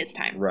Hunyadi in his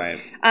time. Right.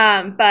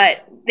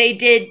 But they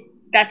did...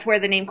 That's where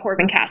the name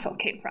Corvin Castle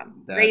came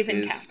from. That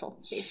Raven Castle.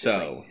 Basically.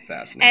 So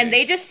fascinating. And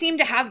they just seem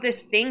to have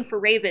this thing for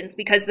ravens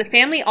because the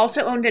family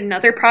also owned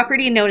another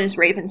property known as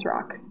Raven's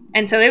Rock.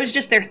 And so it was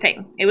just their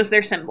thing. It was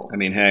their symbol. I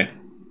mean, hey,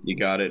 you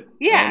got it.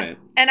 Yeah. Own it.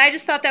 And I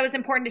just thought that was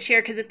important to share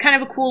because it's kind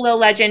of a cool little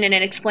legend and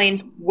it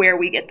explains where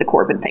we get the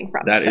Corvin thing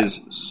from. That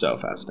is so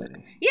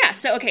fascinating. Yeah.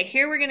 So, okay,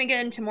 here we're going to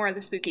get into more of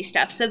the spooky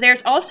stuff. So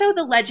there's also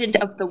the legend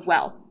of the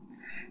well.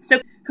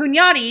 So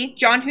Hunyadi,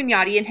 John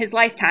Hunyadi, in his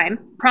lifetime,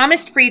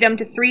 promised freedom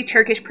to 3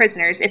 Turkish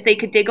prisoners if they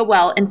could dig a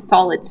well in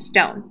solid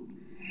stone.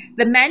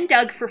 The men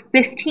dug for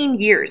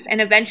 15 years and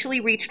eventually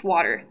reached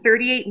water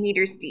 38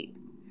 meters deep.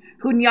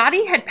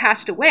 Hunyadi had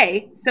passed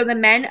away, so the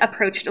men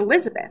approached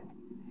Elizabeth.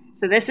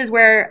 So this is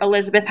where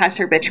Elizabeth has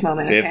her bitch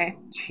moment,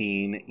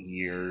 15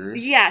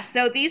 years? Yeah,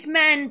 so these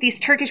men, these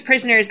Turkish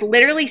prisoners,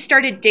 literally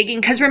started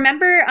digging. Because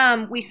remember,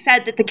 we said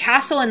that the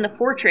castle and the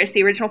fortress,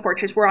 the original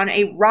fortress, were on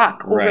a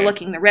rock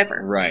overlooking the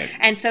river. Right.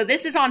 And so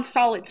this is on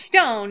solid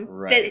stone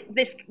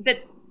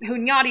that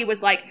Hunyadi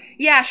was like,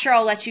 yeah, sure,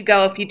 I'll let you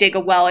go if you dig a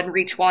well and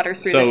reach water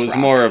through this rock. So it was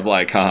more of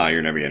like, haha,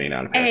 you're never getting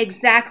out of here.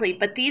 Exactly.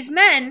 But these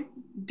men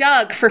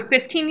dug for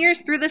 15 years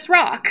through this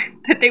rock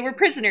that they were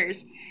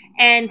prisoners.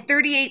 And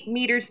 38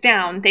 meters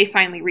down, they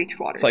finally reached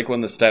water. It's like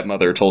when the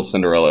stepmother told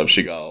Cinderella if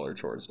she got all her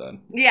chores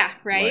done. Yeah,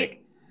 right?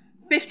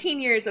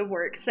 15 years of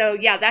work. So,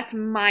 yeah, that's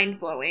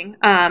mind-blowing.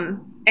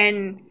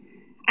 And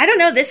I don't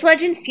know, this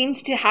legend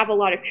seems to have a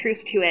lot of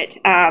truth to it.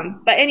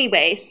 But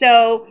anyway,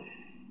 so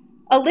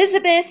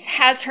Elizabeth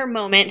has her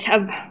moment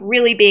of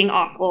really being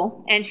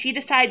awful, and she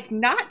decides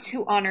not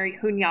to honor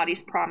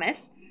Hunyadi's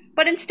promise,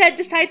 but instead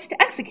decides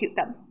to execute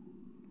them.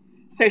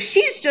 So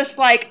she's just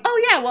like,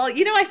 oh yeah, well,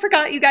 I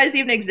forgot you guys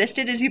even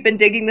existed as you've been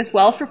digging this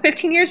well for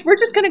 15 years. We're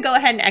just going to go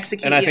ahead and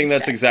execute you. And I think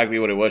that's exactly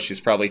what it was.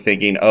 She's probably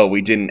thinking, oh,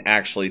 we didn't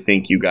actually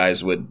think you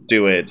guys would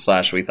do it,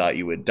 / we thought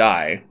you would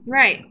die.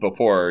 Right.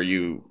 Before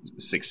you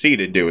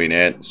succeeded doing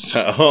it,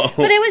 so.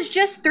 But it was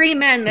just 3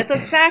 men. That the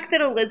fact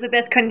that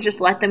Elizabeth couldn't just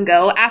let them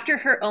go after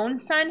her own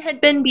son had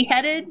been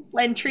beheaded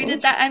and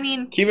treated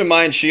Keep in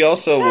mind, she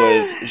also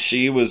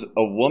was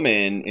a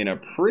woman in a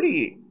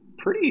pretty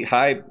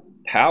high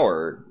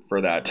power for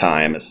that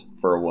time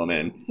for a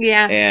woman.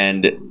 Yeah.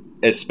 And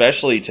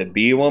especially to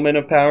be a woman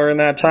of power in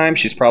that time,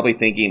 she's probably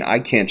thinking, I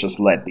can't just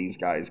let these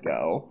guys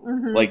go.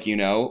 Like,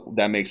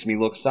 that makes me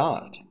look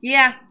soft.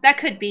 Yeah, that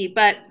could be,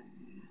 but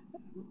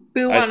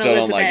boo on Elizabeth.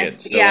 Don't like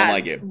it. Don't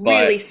like it. But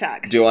really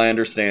sucks. Do I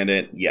understand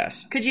it?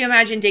 Yes. Could you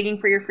imagine digging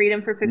for your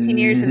freedom for 15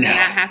 years and then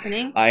that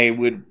happening? I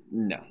would,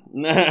 no.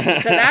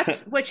 So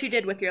that's what you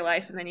did with your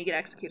life, and then you get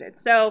executed.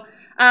 So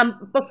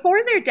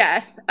before their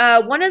death,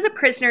 one of the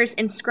prisoners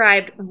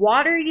inscribed,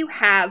 "Water you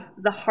have,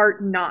 the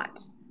heart not,"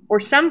 or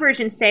some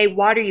versions say,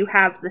 "Water you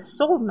have, the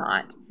soul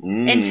not,"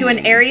 into an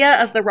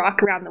area of the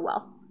rock around the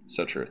well.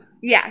 So truth.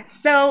 Yeah.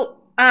 So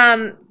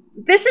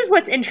this is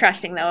what's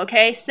interesting, though,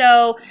 okay?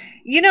 So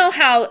you know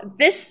how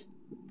this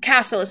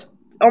castle is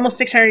almost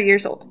 600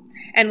 years old.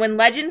 And when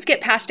legends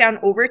get passed down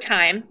over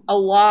time, a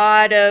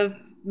lot of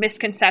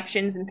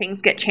misconceptions and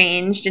things get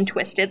changed and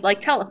twisted, like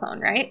telephone,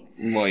 right?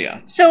 Well,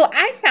 yeah. So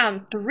I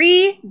found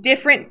 3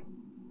 different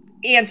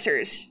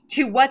answers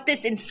to what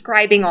this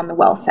inscribing on the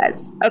well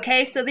says.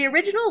 Okay, so the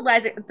original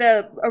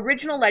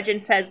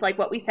legend says, like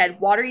what we said,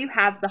 water you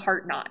have, the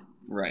heart not.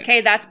 Right.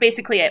 Okay, that's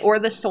basically it, or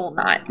the soul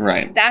not.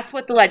 Right. That's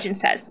what the legend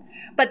says.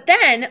 But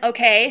then,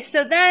 okay,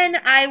 so then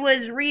I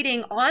was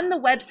reading on the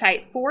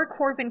website for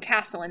Corvin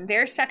Castle in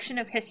their section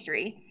of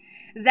history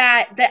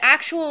that the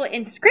actual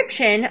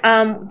inscription,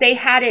 they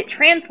had it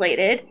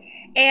translated,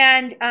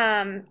 and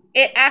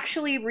it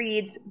actually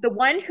reads, "The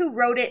one who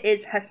wrote it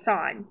is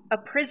Hassan, a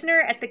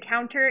prisoner at the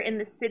counter in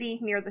the city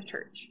near the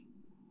church."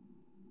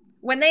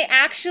 When they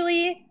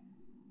actually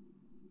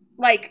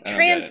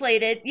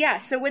translated,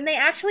 so when they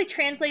actually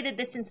translated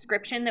this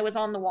inscription that was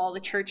on the wall of the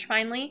church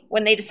finally,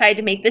 when they decided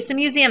to make this a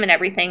museum and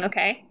everything,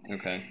 okay,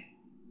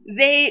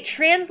 they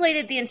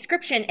translated the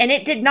inscription, and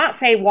it did not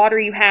say water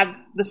you have,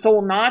 the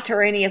soul not,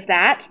 or any of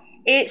that.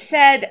 It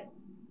said,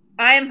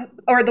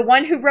 the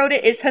one who wrote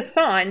it is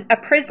Hassan, a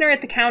prisoner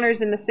at the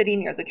counters in the city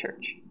near the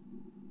church.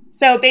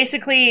 So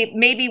basically,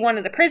 maybe one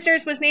of the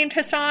prisoners was named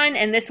Hassan,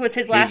 and this was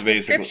his last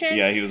inscription.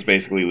 Yeah, he was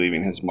basically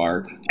leaving his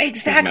mark.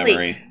 Exactly. His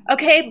memory.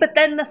 Okay, but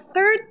then the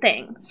third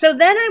thing. So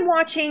then I'm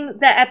watching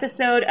the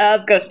episode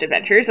of Ghost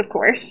Adventures, of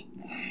course,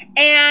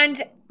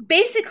 and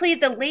basically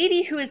the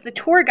lady who is the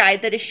tour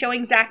guide that is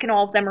showing Zach and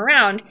all of them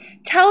around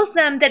tells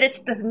them that it's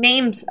the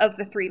names of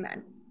the 3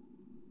 men.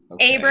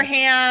 Okay.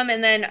 Abraham,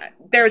 and then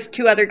there's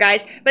 2 other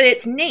guys, but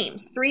it's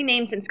names, 3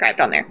 names inscribed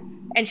on there.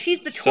 And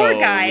she's the tour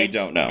guide. We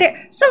don't know.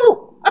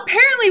 So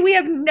apparently we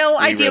have no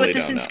idea what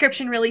this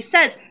inscription really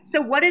says.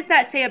 So what does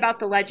that say about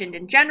the legend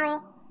in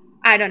general?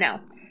 I don't know.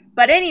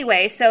 But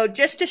anyway, so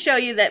just to show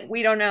you that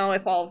we don't know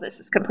if all of this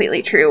is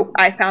completely true,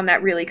 I found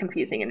that really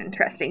confusing and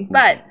interesting.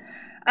 But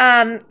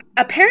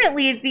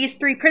apparently these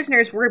 3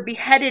 prisoners were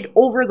beheaded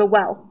over the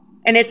well,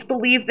 and it's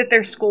believed that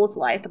their skulls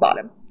lie at the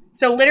bottom.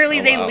 So literally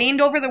they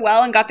leaned over the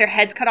well and got their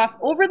heads cut off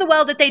over the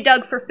well that they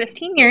dug for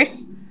 15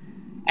 years,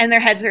 and their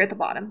heads are at the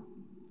bottom.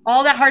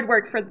 All that hard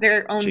work for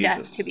their own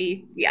death to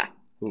be,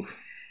 Oof.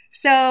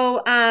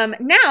 So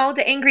now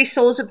the angry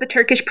souls of the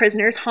Turkish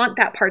prisoners haunt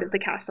that part of the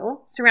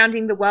castle,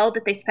 surrounding the well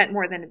that they spent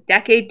more than a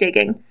decade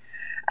digging.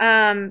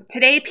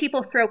 Today,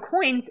 people throw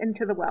coins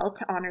into the well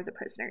to honor the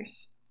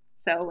prisoners.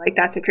 So,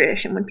 that's a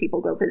tradition when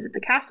people go visit the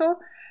castle.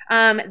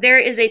 There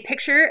is a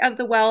picture of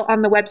the well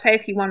on the website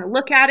if you want to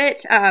look at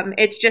it.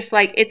 It's just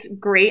it's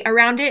great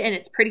around it, and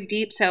it's pretty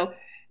deep, so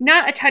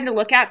not a ton to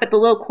look at, but the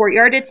little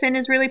courtyard it's in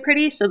is really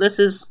pretty. So this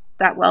is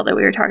that well that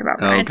we were talking about,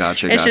 Brian. Oh,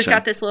 gotcha. It's just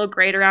got this little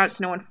grate around it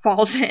so no one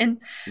falls in.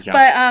 Yeah.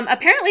 But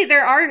apparently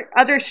there are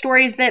other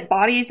stories that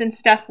bodies and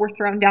stuff were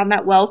thrown down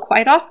that well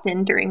quite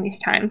often during these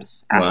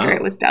times after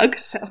it was dug.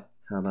 So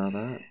how about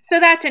that?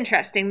 So that's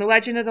interesting, the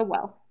legend of the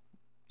well.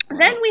 Wow.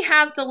 Then we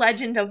have the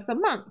legend of the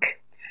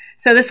monk.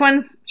 So this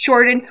one's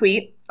short and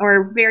sweet,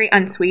 or very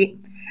unsweet.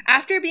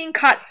 After being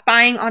caught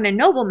spying on a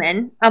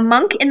nobleman, a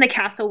monk in the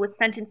castle was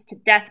sentenced to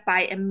death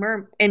by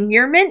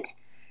immurement,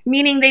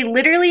 meaning they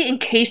literally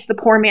encased the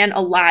poor man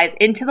alive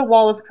into the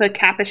wall of the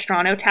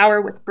Capistrano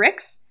Tower with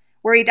bricks,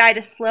 where he died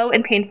a slow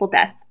and painful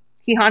death.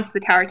 He haunts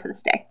the tower to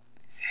this day.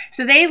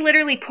 So they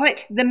literally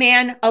put the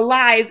man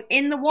alive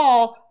in the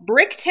wall,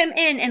 bricked him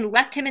in, and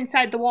left him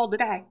inside the wall to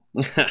die.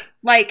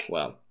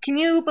 Wow. Can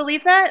you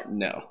believe that?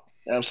 No,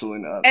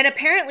 absolutely not. And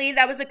apparently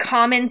that was a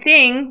common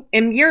thing,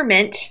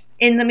 immurement,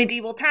 in the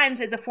medieval times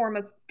as a form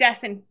of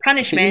death and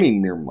punishment. You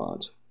mean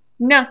Mirmont?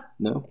 No.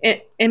 No?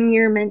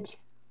 Immurement.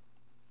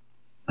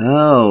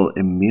 Oh,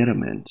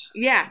 immurement.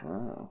 Yeah.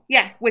 Oh.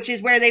 Yeah, which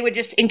is where they would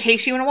just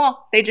encase you in a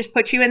wall. They just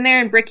put you in there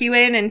and brick you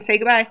in and say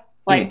goodbye.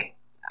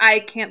 I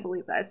can't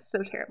believe that. It's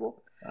so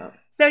terrible. Oh.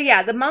 So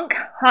yeah, the monk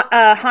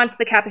haunts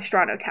the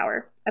Capistrano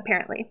Tower,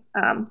 apparently,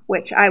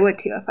 which I would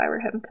too if I were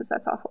him, because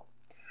that's awful.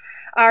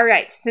 All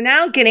right, so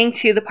now getting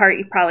to the part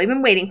you've probably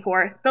been waiting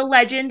for, the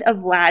legend of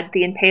Vlad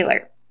the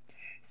Impaler.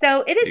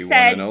 So it is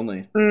said... The one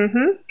and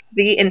only.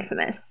 The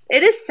infamous.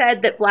 It is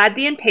said that Vlad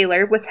the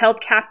Impaler was held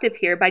captive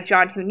here by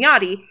John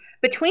Hunyadi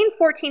between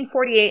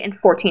 1448 and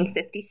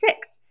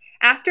 1456,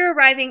 after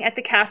arriving at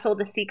the castle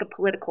to seek a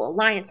political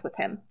alliance with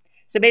him.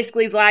 So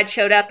basically Vlad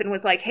showed up and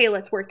was like, hey,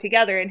 let's work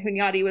together. And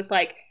Hunyadi was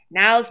like,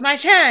 now's my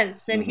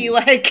chance. And he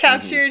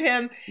captured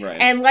him. Right.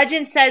 And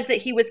legend says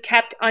that he was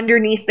kept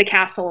underneath the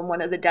castle in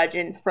one of the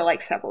dungeons for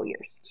several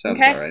years.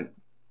 Sounds all right.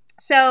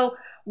 So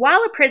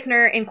while a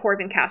prisoner in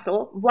Corvin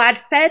Castle, Vlad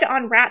fed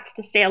on rats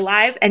to stay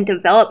alive and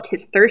developed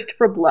his thirst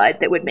for blood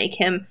that would make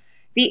him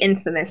the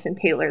infamous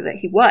impaler that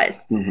he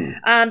was.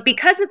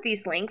 Because of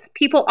these links,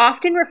 people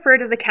often refer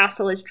to the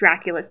castle as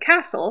Dracula's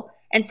Castle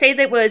and say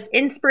that it was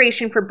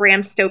inspiration for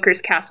Bram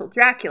Stoker's Castle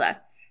Dracula.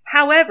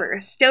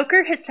 However,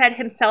 Stoker has said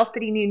himself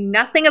that he knew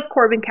nothing of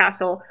Corvin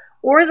Castle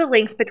or the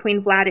links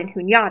between Vlad and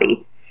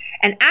Hunyadi.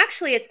 And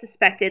actually, it's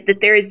suspected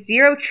that there is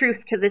zero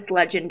truth to this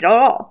legend at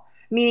all,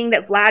 meaning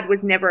that Vlad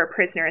was never a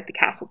prisoner at the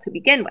castle to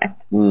begin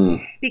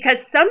with.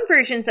 Because some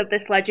versions of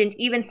this legend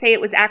even say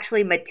it was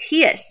actually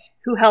Matthias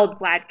who held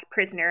Vlad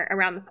prisoner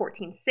around the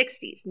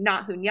 1460s,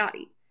 not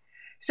Hunyadi.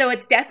 So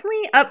it's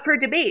definitely up for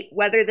debate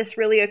whether this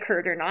really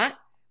occurred or not.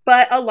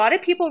 But a lot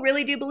of people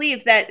really do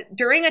believe that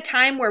during a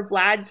time where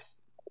Vlad's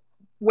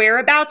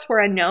whereabouts were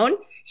unknown,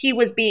 he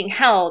was being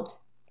held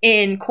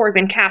in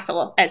Corvin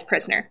Castle as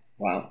prisoner.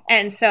 Wow.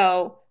 And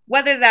so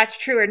whether that's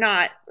true or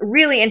not,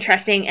 really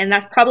interesting. And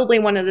that's probably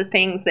one of the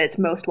things that's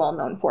most well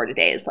known for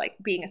today is like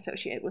being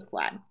associated with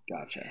Vlad.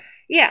 Gotcha.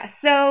 Yeah.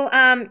 So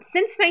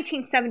since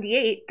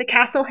 1978, the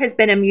castle has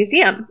been a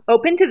museum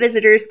open to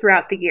visitors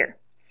throughout the year.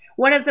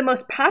 One of the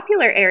most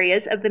popular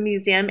areas of the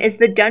museum is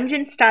the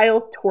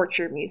dungeon-style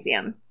torture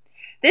museum.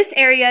 This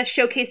area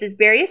showcases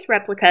various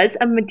replicas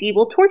of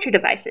medieval torture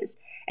devices,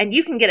 and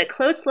you can get a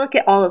close look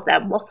at all of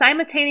them while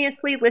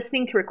simultaneously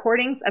listening to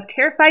recordings of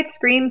terrified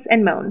screams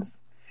and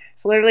moans.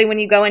 So literally when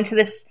you go into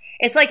this,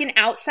 it's like an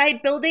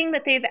outside building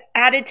that they've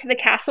added to the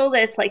castle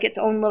that's like its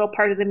own little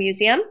part of the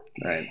museum.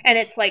 Right. And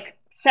it's like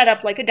set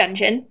up like a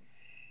dungeon.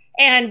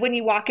 And when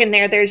you walk in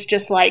there, there's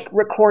just like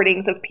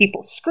recordings of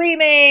people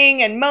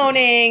screaming and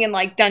moaning and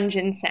like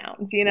dungeon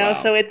sounds, you know? Wow.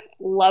 So it's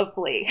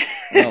lovely.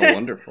 Oh,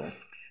 wonderful.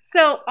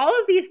 So all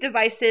of these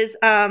devices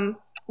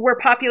were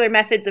popular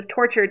methods of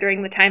torture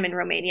during the time in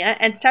Romania,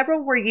 and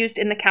several were used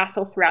in the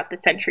castle throughout the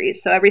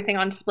centuries. So everything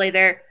on display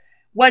there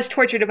was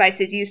torture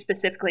devices used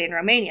specifically in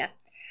Romania.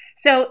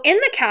 So in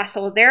the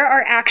castle, there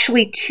are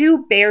actually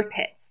 2 bear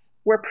pits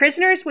where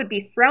prisoners would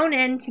be thrown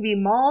in to be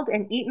mauled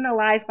and eaten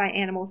alive by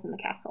animals in the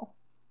castle.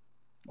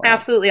 Wow.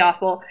 Absolutely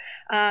awful.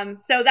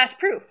 So that's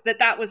proof that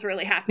that was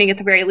really happening at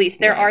the very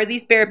least. There are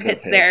these bear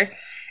pits there.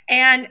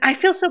 And I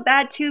feel so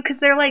bad too, because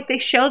they're like, they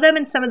show them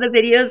in some of the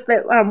videos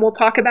that we'll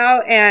talk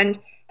about, and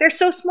they're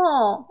so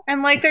small.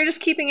 And like, they're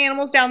just keeping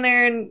animals down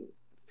there and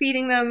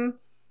feeding them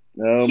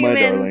humans, my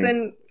darling.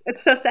 And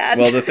it's so sad.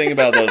 Well, the thing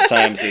about those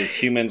times is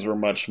humans were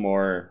much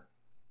more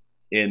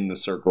in the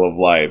circle of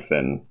life.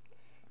 And,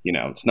 you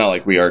know, it's not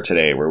like we are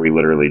today where we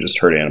literally just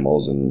hurt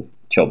animals and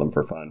kill them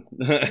for fun.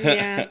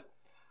 Yeah.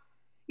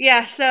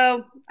 Yeah,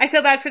 so I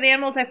feel bad for the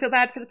animals. I feel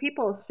bad for the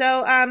people.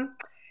 So,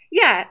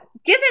 yeah,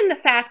 given the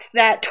fact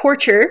that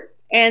torture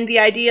and the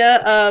idea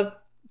of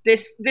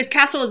this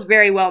castle is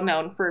very well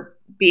known for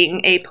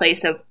being a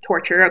place of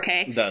torture,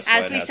 okay? That's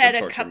as we said,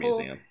 a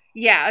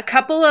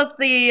couple of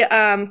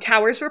the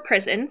towers were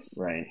prisons.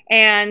 Right.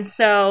 And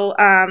so,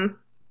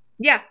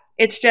 yeah,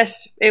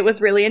 it was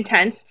really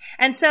intense.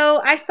 And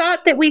so I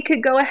thought that we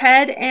could go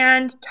ahead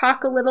and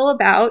talk a little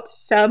about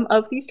some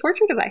of these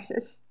torture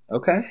devices.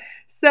 Okay.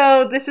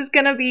 So this is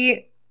going to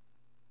be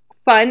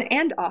fun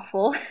and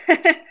awful.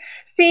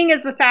 Seeing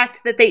as the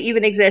fact that they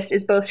even exist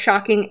is both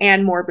shocking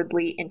and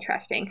morbidly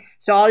interesting.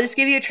 So I'll just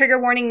give you a trigger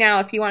warning now.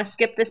 If you want to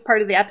skip this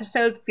part of the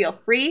episode, feel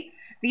free.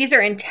 These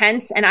are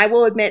intense, and I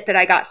will admit that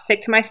I got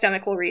sick to my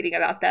stomach while reading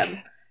about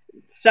them.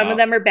 Some of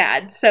them are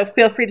bad, so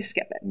feel free to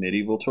skip it.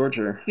 Medieval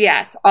torture.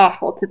 Yeah, it's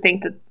awful to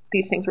think that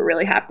these things were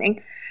really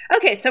happening.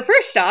 Okay, so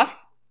first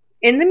off,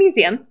 in the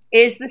museum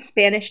is the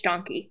Spanish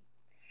donkey.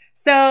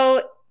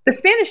 So the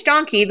Spanish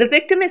donkey, the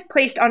victim is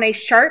placed on a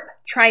sharp,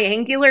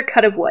 triangular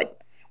cut of wood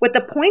with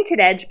the pointed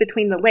edge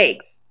between the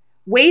legs.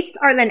 Weights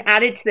are then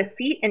added to the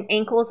feet and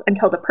ankles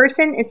until the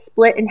person is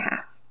split in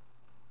half.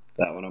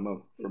 That one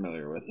I'm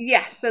familiar with.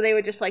 Yeah, so they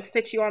would just like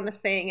sit you on this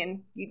thing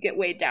and you'd get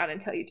weighed down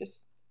until you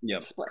just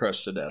split.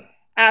 Crushed to death.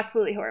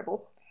 Absolutely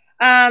horrible.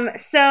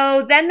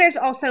 So then there's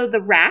also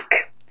the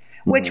rack,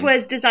 which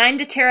was designed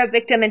to tear a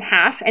victim in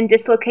half and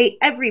dislocate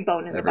every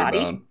bone in the body.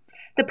 Bone.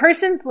 The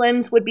person's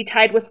limbs would be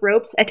tied with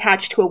ropes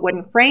attached to a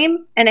wooden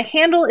frame, and a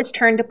handle is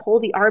turned to pull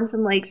the arms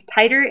and legs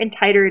tighter and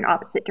tighter in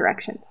opposite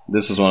directions.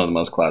 This is one of the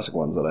most classic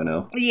ones that I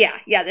know.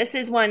 Yeah, this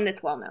is one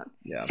that's well known.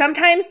 Yeah.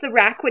 Sometimes the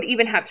rack would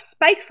even have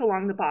spikes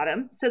along the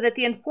bottom, so that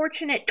the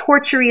unfortunate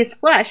torturee's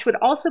flesh would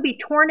also be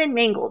torn and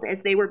mangled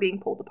as they were being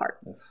pulled apart.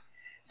 Yes.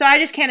 So I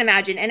just can't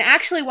imagine. And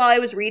actually, while I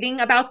was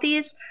reading about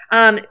these,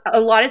 a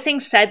lot of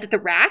things said that the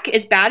rack,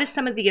 as bad as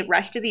some of the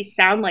rest of these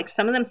sound, like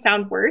some of them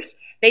sound worse,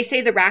 they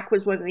say the rack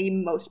was one of the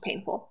most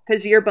painful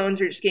because your bones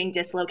are just getting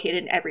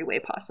dislocated in every way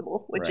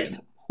possible, which is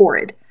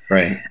horrid.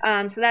 Right.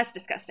 So that's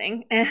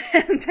disgusting.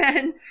 And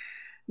then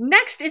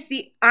next is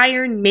the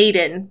Iron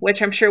Maiden,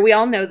 which I'm sure we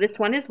all know this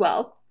one as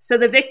well. So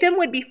the victim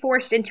would be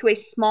forced into a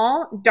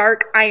small,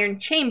 dark iron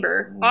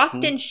chamber,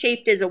 often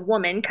shaped as a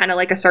woman, kind of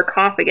like a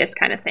sarcophagus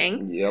kind of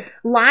thing,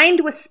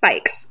 lined with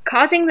spikes,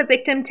 causing the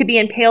victim to be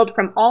impaled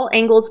from all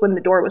angles when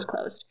the door was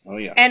closed. Oh,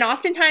 yeah. And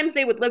oftentimes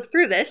they would live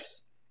through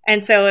this,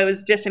 and so it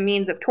was just a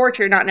means of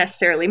torture, not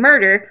necessarily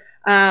murder,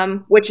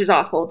 which is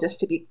awful, just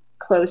to be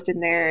closed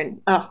in there,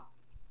 and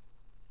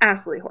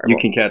absolutely horrible. You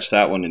can catch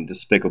that one in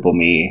Despicable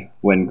Me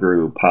when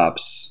Gru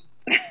pops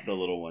the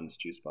little one's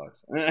juice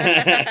box.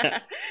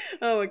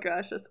 Oh my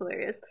gosh, that's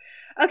hilarious.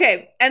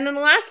 Okay, and then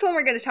the last one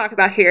we're going to talk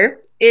about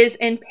here is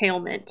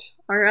impalement.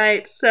 All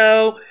right,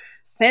 so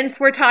since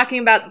we're talking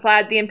about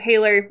Vlad the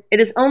Impaler, it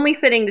is only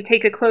fitting to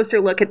take a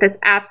closer look at this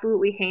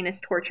absolutely heinous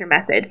torture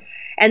method.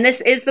 And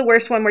this is the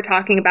worst one we're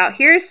talking about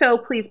here, so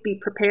please be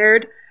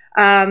prepared.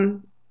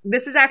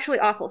 This is actually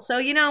awful.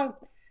 So,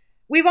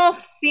 we've all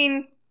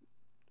seen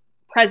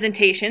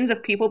presentations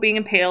of people being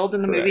impaled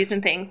in the movies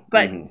and things,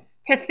 but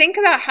to think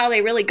about how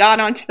they really got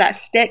onto that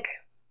stick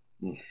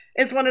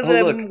is one of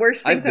the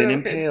worst things I've been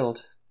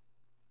impaled.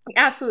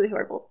 Absolutely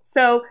horrible.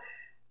 So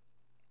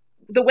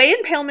the way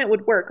impalement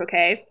would work,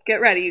 okay,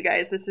 get ready, you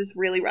guys. This is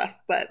really rough,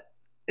 but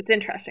it's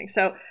interesting.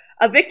 So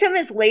a victim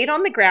is laid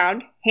on the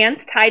ground,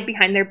 hands tied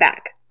behind their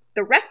back.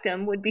 The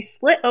rectum would be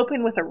split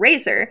open with a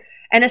razor,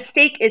 and a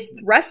stake is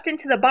thrust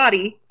into the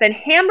body, then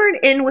hammered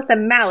in with a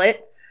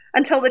mallet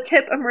until the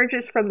tip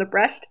emerges from the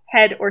breast,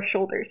 head, or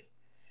shoulders.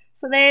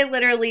 So they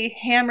literally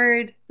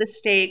hammered the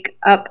stake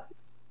up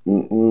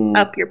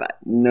your butt.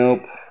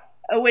 Nope.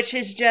 Which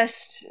is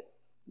just...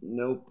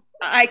 Nope.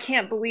 I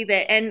can't believe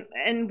it.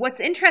 And what's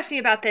interesting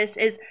about this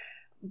is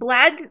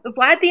Vlad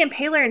the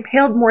Impaler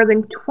impaled more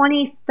than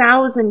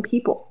 20,000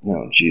 people.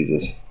 Oh,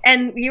 Jesus.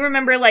 And you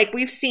remember,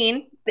 we've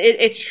seen,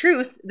 it's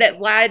truth that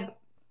Vlad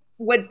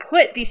would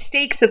put these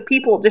stakes of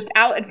people just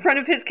out in front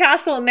of his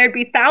castle, and there'd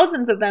be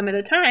thousands of them at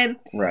a time.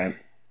 Right.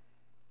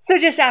 So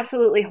just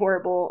absolutely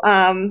horrible.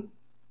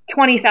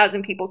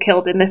 20,000 people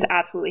killed in this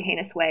absolutely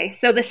heinous way.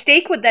 So the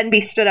stake would then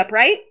be stood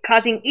upright,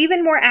 causing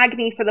even more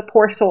agony for the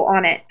poor soul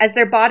on it, as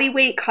their body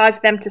weight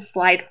caused them to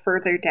slide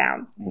further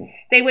down.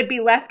 They would be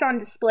left on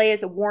display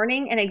as a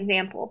warning and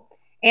example.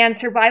 And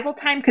survival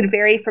time could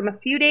vary from a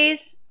few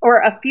days or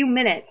a few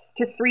minutes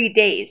to 3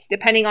 days,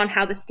 depending on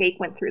how the stake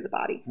went through the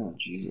body. Oh,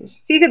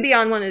 Jesus. So you could be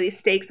on one of these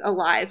stakes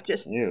alive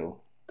just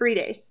 3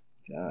 days.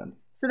 God.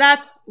 So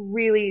that's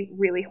really,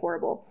 really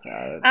horrible.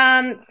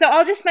 Got it. So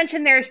I'll just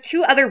mention there's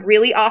 2 other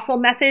really awful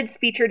methods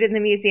featured in the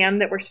museum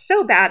that were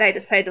so bad I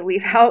decided to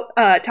leave out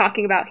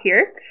talking about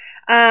here.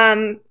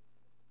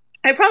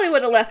 I probably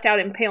would have left out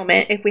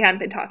impalement if we hadn't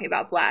been talking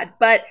about Vlad.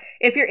 But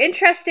if you're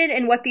interested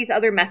in what these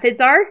other methods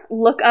are,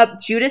 look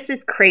up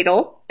Judas's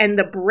cradle and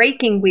the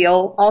breaking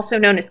wheel, also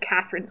known as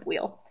Catherine's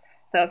wheel.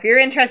 So if you're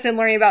interested in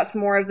learning about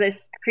some more of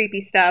this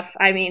creepy stuff,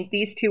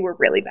 these 2 were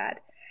really bad.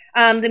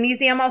 The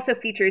museum also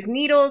features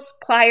needles,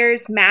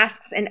 pliers,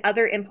 masks, and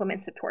other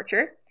implements of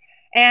torture.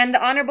 And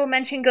the honorable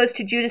mention goes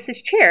to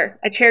Judas's chair,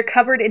 a chair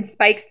covered in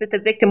spikes that the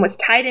victim was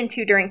tied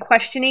into during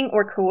questioning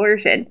or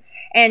coercion,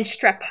 and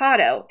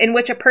strappado, in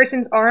which a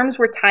person's arms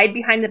were tied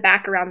behind the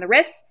back around the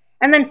wrists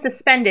and then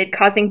suspended,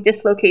 causing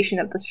dislocation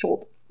of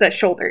the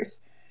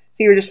shoulders.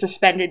 So you're just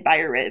suspended by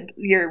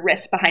your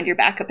wrists behind your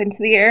back up into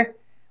the air,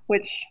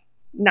 which...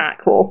 not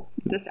cool.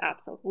 Just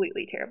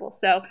absolutely terrible.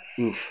 So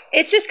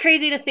It's just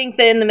crazy to think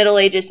that in the Middle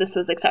Ages this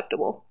was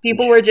acceptable.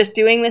 People were just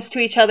doing this to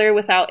each other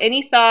without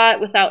any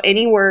thought, without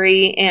any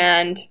worry,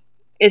 and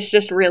it's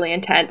just really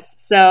intense.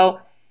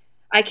 So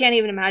I can't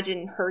even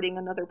imagine hurting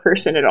another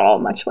person at all,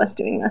 much less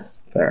doing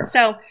this. Fair.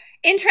 So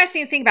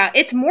interesting to think about.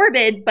 It's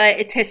morbid, but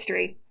it's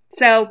history.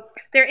 So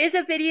there is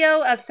a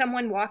video of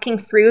someone walking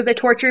through the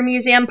torture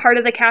museum part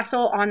of the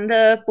castle on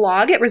the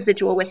blog at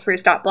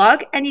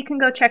residualwhispers.blog, and you can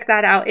go check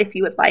that out if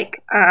you would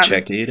like.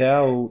 Check it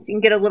out. So you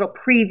can get a little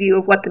preview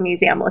of what the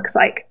museum looks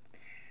like.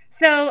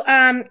 So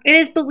it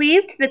is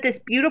believed that this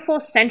beautiful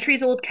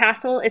centuries-old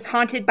castle is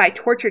haunted by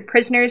tortured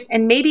prisoners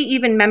and maybe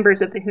even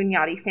members of the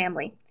Hunyadi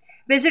family.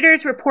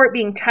 Visitors report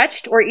being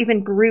touched or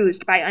even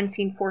bruised by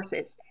unseen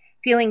forces,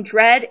 feeling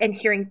dread and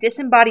hearing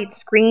disembodied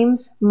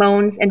screams,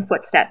 moans, and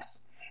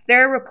footsteps.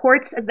 There are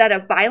reports that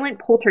a violent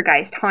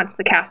poltergeist haunts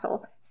the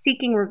castle,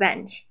 seeking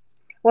revenge.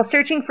 While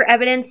searching for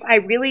evidence, I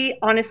really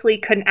honestly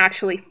couldn't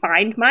actually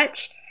find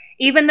much.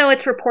 Even though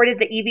it's reported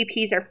that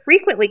EVPs are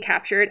frequently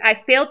captured, I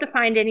failed to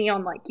find any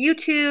on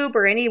YouTube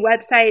or any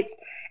websites,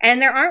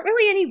 and there aren't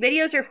really any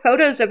videos or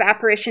photos of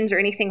apparitions or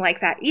anything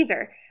like that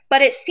either.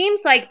 But it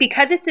seems like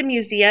because it's a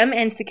museum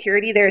and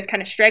security there is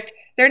kind of strict,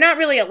 they're not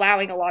really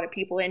allowing a lot of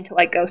people in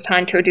to ghost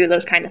hunt or do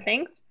those kind of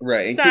things.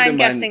 Right. And so I'm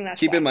guessing that's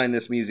keep in mind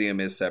this museum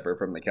is separate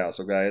from the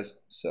castle, guys.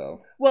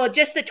 So well,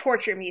 just the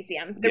torture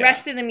museum. The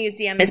rest of the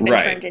museum has been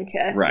turned into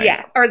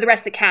or the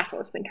rest of the castle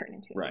has been turned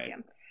into a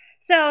museum.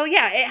 So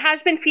yeah, it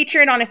has been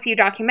featured on a few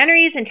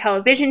documentaries and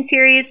television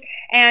series.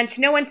 And to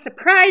no one's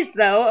surprise,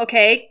 though,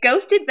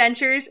 Ghost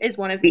Adventures is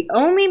one of the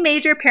only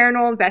major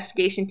paranormal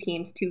investigation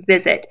teams to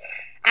visit.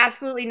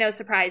 Absolutely no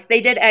surprise. They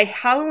did a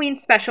Halloween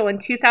special in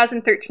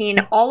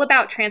 2013 all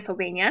about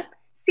Transylvania,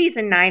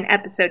 season 9,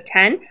 episode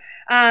 10.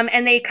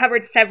 And they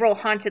covered several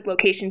haunted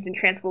locations in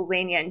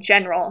Transylvania in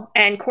general.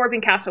 And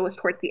Corvin Castle was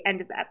towards the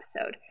end of the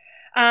episode.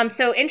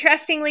 So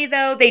interestingly,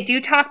 though, they do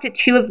talk to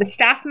 2 of the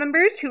staff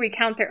members who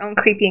recount their own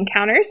creepy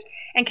encounters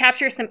and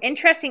capture some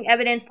interesting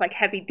evidence like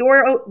heavy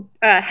door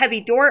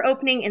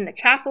opening in the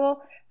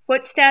chapel,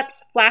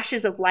 footsteps,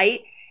 flashes of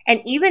light,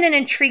 and even an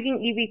intriguing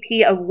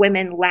EVP of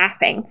women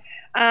laughing.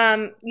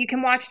 You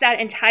can watch that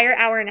entire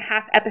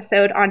hour-and-a-half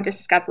episode on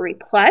Discovery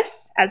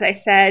Plus, as I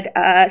said,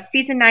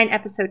 season 9,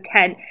 episode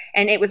 10,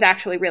 and it was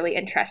actually really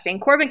interesting.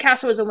 Corvin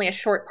Castle was only a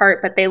short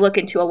part, but they look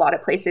into a lot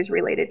of places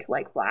related to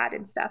Vlad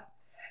and stuff.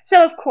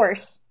 So, of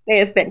course, they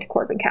have been to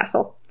Corvin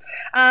Castle.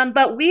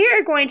 But we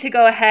are going to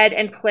go ahead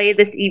and play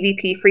this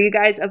EVP for you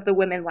guys of the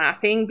women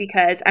laughing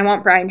because I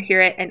want Brian to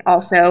hear it, and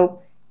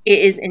also it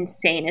is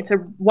insane. It's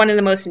one of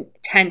the most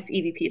intense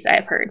EVPs I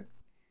have heard.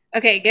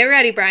 Okay, get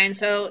ready, Brian.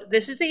 So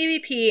this is the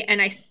EVP,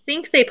 and I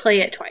think they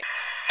play it twice.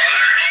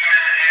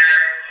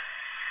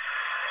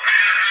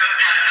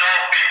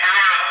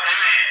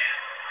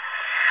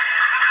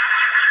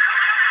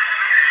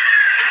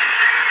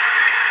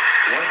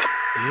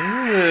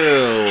 Ew.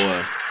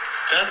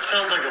 That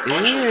sounds like a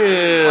bunch of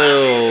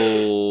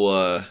Ew.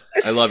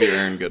 I love you,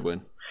 Aaron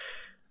Goodwin.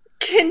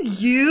 Can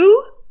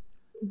you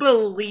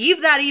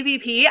believe that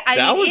EVP?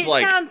 That was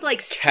it sounds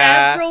like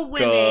several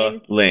women.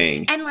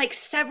 Cackling. And like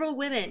several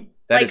women.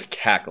 That is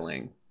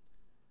cackling.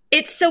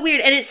 It's so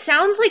weird. And it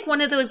sounds like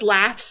one of those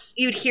laughs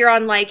you'd hear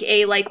on like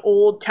a like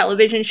old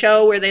television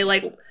show where they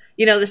like,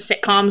 you know, the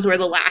sitcoms where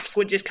the laughs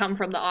would just come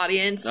from the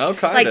audience. Oh,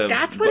 kind of. Like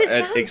that's what it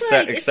sounds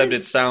like. Except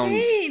it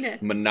sounds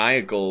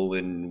maniacal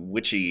and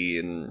witchy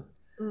and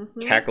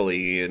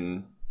cackly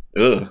and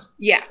ugh.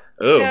 Yeah.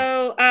 Ugh.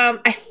 So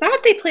I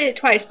thought they played it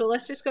twice, but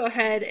let's just go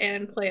ahead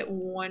and play it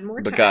one more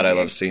time. But God, I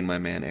love seeing my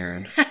man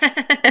Aaron.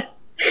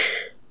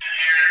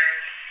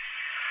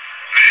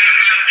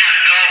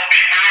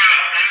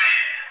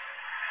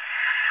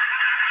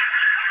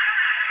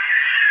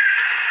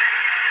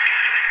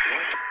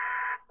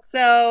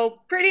 So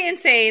pretty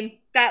insane,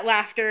 that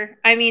laughter.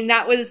 I mean,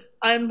 that was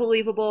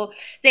unbelievable.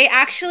 They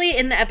actually,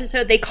 in the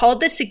episode, they called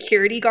the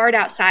security guard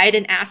outside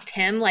and asked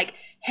him, like,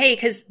 hey,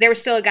 because there was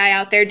still a guy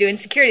out there doing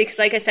security. Because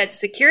like I said,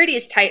 security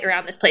is tight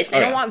around this place. They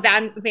don't want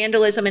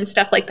vandalism and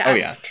stuff like that. Oh,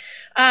 yeah.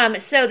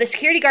 So the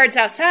security guard's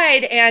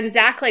outside and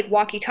Zach like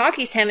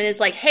walkie-talkies him and is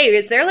like, hey,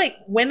 is there like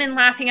women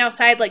laughing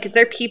outside? Like, is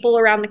there people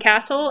around the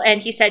castle?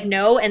 And he said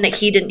no, and that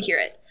he didn't hear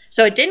it.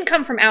 So it didn't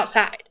come from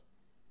outside,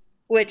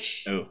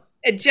 which... Oh.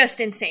 It's just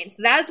insane.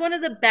 So that is one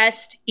of the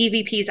best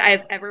EVPs I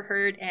have ever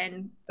heard,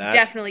 and that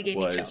definitely gave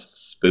me chills.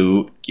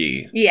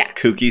 Spooky. Yeah.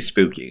 Kooky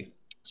spooky.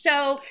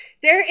 So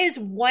there is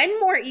one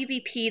more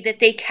EVP that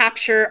they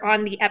capture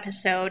on the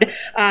episode,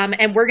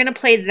 and we're going to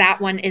play that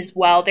one as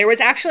well. There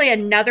was actually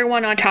another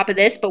one on top of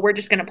this, but we're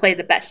just going to play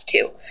the best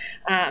two.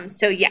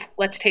 So yeah,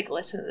 let's take a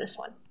listen to this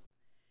one.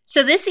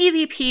 So this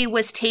EVP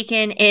was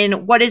taken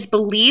in what is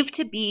believed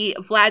to be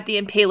Vlad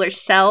the Impaler's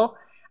cell,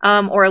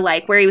 or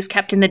like where he was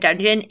kept in the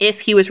dungeon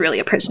if he was really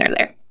a prisoner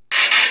there.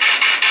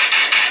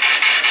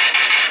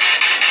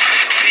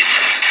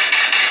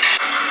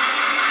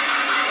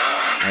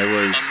 A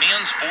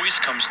man's voice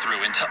comes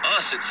through, and to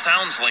us it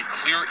sounds like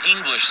clear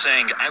English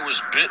saying, I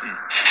was bitten.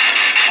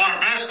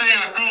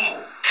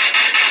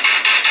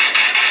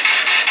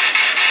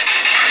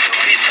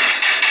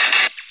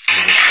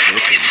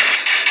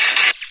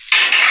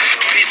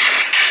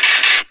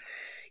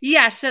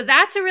 Yeah, so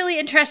that's a really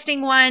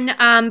interesting one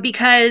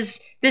because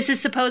this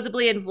is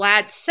supposedly in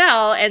Vlad's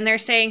cell, and they're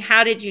saying,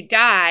 how did you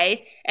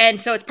die? And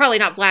so it's probably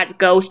not Vlad's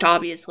ghost,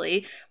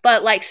 obviously,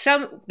 but like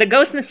the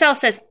ghost in the cell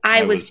says,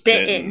 I was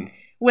bitten,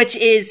 which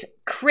is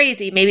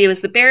crazy. Maybe it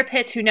was the bear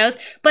pits, who knows?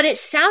 But it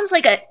sounds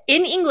like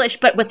in English,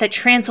 but with a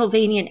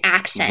Transylvanian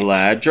accent.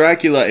 Vlad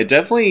Dracula, it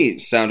definitely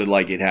sounded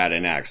like it had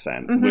an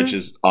accent, which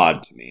is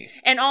odd to me.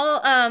 And all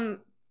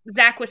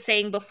Zach was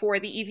saying before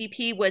the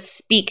EVP was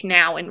speak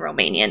now in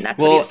Romanian.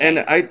 That's what he was saying.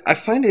 And I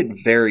find it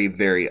very,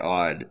 very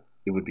odd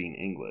it would be in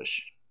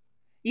English.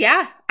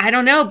 Yeah, I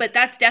don't know, but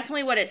that's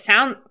definitely what it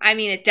sounds. I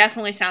mean, it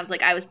definitely sounds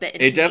like I was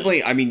bitten. It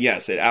definitely, I mean,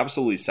 yes, it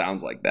absolutely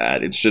sounds like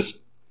that. It's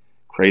just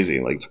crazy.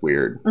 Like, it's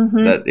weird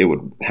that it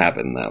would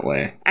happen that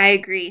way. I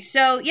agree.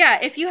 So, yeah,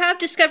 if you have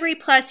Discovery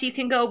Plus, you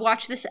can go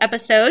watch this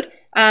episode,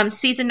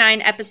 Season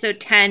 9, Episode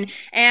 10.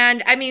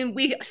 And, I mean,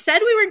 we said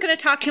we weren't going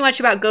to talk too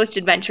much about Ghost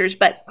Adventures,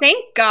 but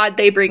thank God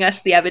they bring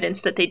us the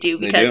evidence that they do,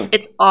 because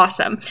it's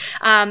awesome.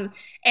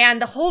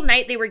 And the whole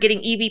night they were getting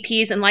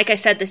EVPs, and like I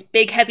said, this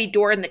big heavy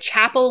door in the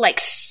chapel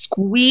like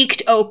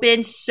squeaked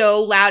open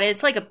so loud. And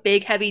it's like a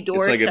big heavy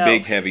door. It's like a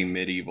big heavy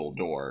medieval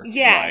door.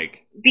 Yeah.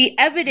 Like the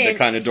evidence. The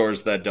kind of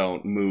doors that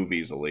don't move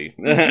easily.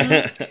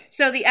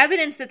 So the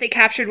evidence that they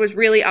captured was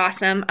really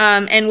awesome.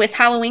 And with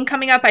Halloween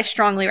coming up, I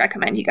strongly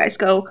recommend you guys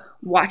go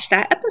watch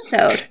that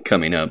episode.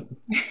 Coming up.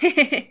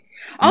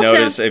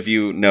 Also, if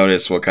you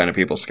notice what kind of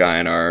people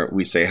Sky are,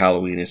 we say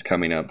Halloween is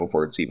coming up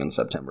before it's even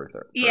September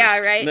 3rd. Yeah,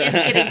 right. It's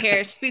getting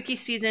here. Spooky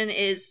season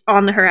is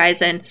on the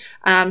horizon.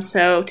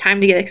 So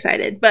time to get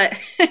excited. But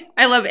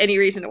I love any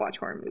reason to watch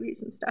horror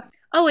movies and stuff.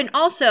 Oh, and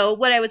also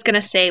what I was going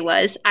to say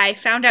was I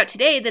found out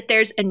today that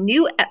there's a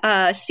new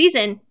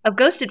season of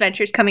Ghost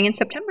Adventures coming in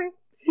September.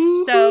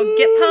 Woo-hoo! So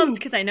get pumped,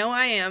 because I know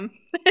I am.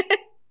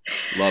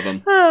 Love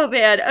them. Oh,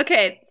 man.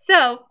 Okay,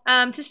 so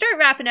to start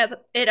wrapping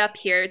it up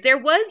here, there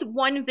was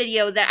one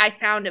video that I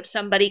found of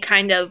somebody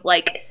kind of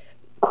like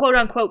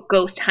quote-unquote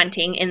ghost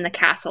hunting in the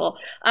castle.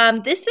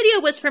 This video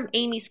was from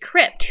Amy's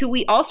Crypt, who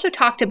we also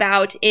talked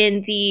about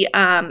in the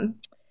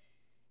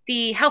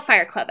the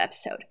Hellfire Club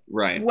episode.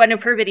 Right. One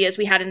of her videos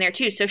we had in there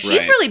too. So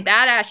she's really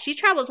badass. She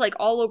travels like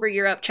all over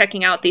Europe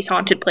checking out these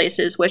haunted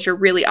places, which are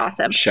really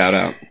awesome. Shout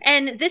out.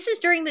 And this is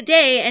during the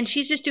day, and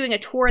she's just doing a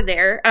tour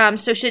there.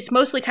 So it's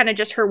mostly kind of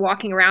just her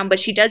walking around, but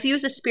she does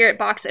use a spirit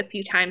box a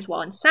few times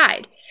while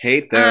inside.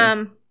 Hate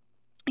them.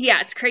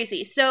 Yeah, it's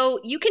crazy. So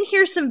you can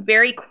hear some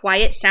very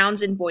quiet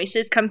sounds and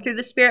voices come through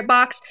the spirit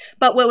box,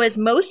 but what was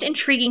most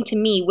intriguing to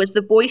me was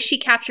the voice she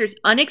captures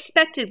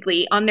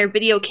unexpectedly on their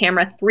video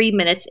camera 3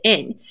 minutes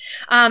in.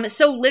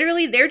 So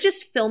literally they're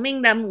just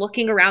filming them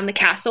looking around the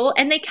castle,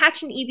 and they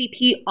catch an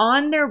EVP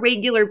on their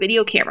regular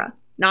video camera.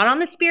 Not on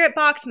the spirit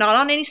box, not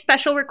on any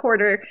special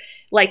recorder.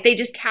 Like, they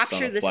just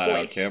capture this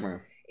voice.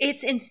 Camera.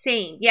 It's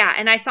insane. Yeah,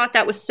 and I thought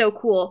that was so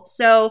cool.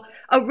 So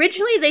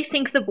originally they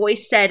think the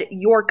voice said,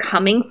 "You're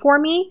coming for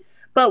me,"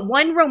 but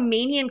one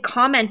Romanian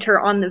commenter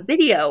on the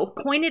video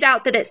pointed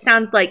out that it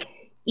sounds like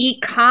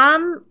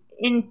 "Icam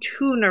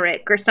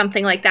intuneric" or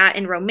something like that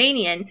in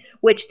Romanian,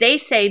 which they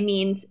say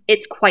means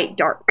it's quite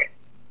dark.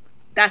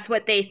 That's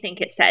what they think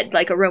it said,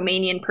 like a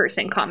Romanian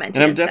person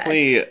commented. And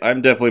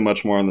I'm definitely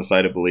much more on the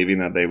side of believing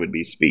that they would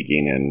be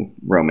speaking in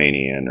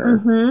Romanian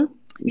or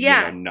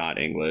not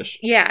English.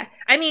 Yeah.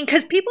 I mean,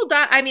 because people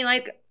died. I mean,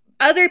 like,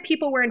 other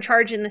people were in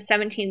charge in the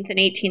 17th and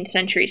 18th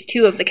centuries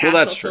too of the castle.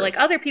 Well, that's true. So like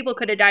other people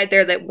could have died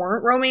there that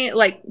weren't Romanian,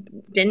 like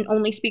didn't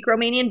only speak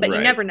Romanian, but you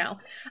never know.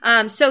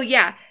 So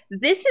yeah,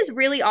 this is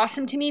really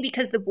awesome to me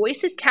because the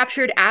voice is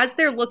captured as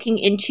they're looking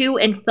into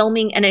and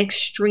filming an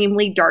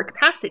extremely dark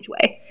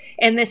passageway.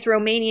 And this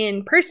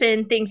Romanian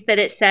person thinks that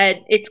it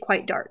said it's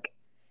quite dark.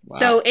 Wow.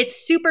 So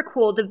it's super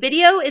cool. The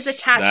video is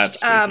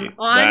attached on...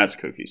 That's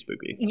cookie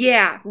spooky.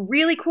 Yeah,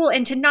 really cool.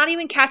 And to not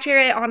even capture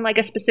it on like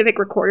a specific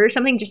recorder or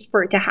something, just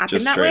for it to happen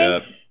just that way.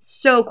 Up.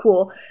 So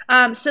cool.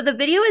 So the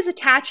video is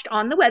attached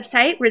on the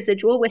website,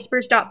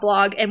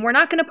 residualwhispers.blog, and we're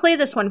not going to play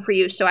this one for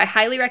you, so I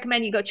highly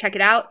recommend you go check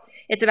it out.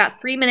 It's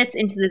about 3 minutes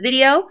into the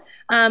video.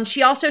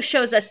 She also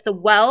shows us the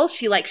well.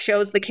 She like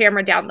shows the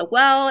camera down the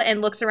well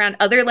and looks around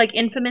other like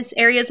infamous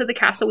areas of the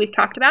castle we've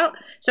talked about.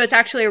 So it's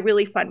actually a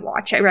really fun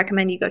watch. I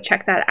recommend you go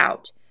check that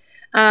out.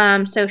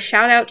 So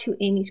shout out to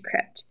Amy's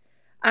Crypt.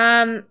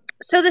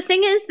 So the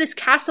thing is, this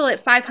castle at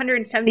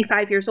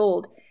 575 years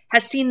old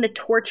has seen the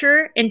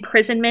torture,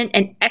 imprisonment,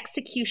 and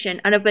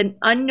execution of an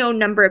unknown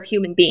number of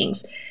human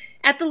beings.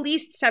 At the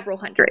least several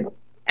hundred.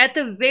 At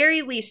the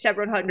very least,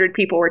 several hundred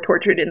people were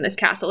tortured in this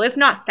castle, if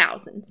not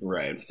thousands.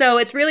 Right. So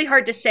it's really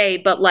hard to say,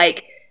 but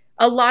like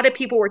a lot of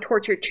people were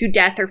tortured to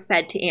death or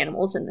fed to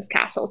animals in this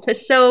castle.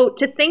 So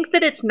to think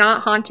that it's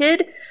not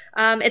haunted,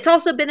 it's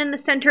also been in the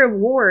center of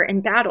war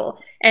and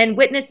battle and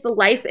witnessed the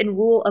life and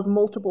rule of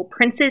multiple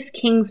princes,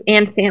 kings,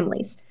 and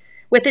families.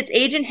 With its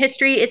age and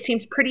history, it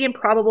seems pretty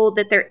improbable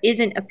that there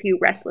isn't a few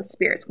restless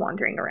spirits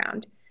wandering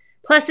around.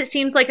 Plus, it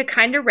seems like a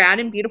kind of rad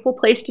and beautiful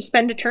place to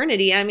spend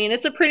eternity. I mean,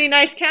 it's a pretty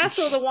nice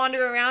castle to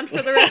wander around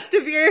for the rest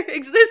of your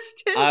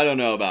existence. I don't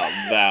know about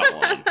that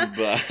one,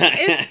 but...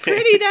 It's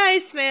pretty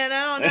nice, man.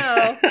 I don't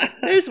know.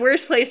 There's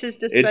worse places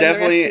to spend the rest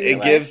of your life.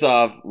 It gives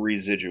off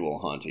residual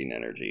haunting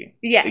energy.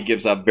 Yes. It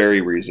gives off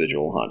very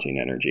residual haunting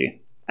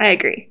energy. I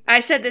agree. I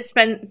said to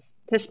spend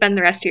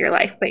the rest of your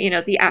life, but, you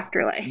know, the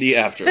afterlife. The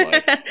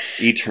afterlife.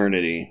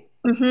 Eternity.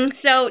 Mm-hmm.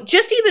 So,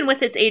 just even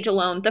with its age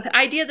alone, the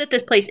idea that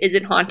this place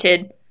isn't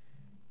haunted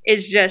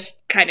is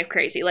just kind of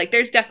crazy. Like,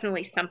 there's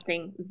definitely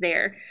something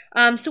there.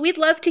 So we'd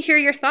love to hear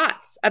your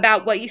thoughts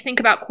about what you think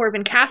about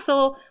Corvin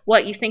Castle,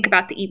 what you think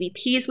about the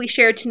EVPs we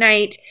shared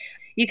tonight.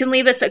 You can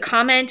leave us a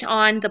comment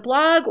on the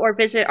blog or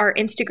visit our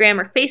Instagram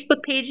or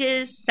Facebook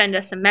pages. Send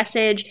us a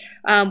message.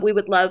 We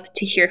would love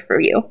to hear from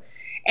you.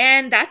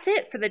 And that's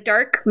it for the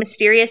dark,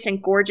 mysterious,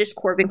 and gorgeous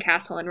Corvin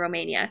Castle in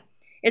Romania.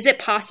 Is it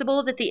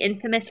possible that the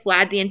infamous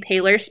Vlad the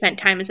Impaler spent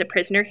time as a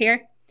prisoner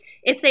here?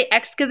 If they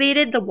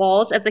excavated the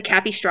walls of the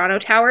Capistrano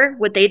Tower,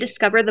 would they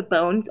discover the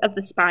bones of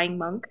the spying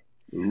monk?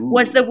 Ooh.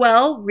 Was the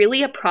well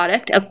really a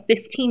product of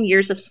 15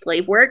 years of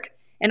slave work?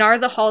 And are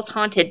the halls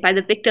haunted by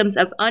the victims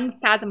of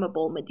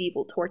unfathomable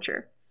medieval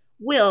torture?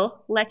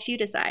 We'll let you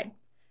decide.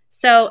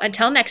 So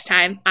until next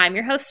time, I'm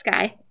your host,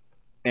 Sky.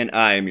 And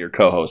I am your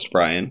co-host,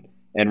 Brian.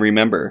 And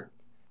remember,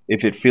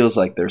 if it feels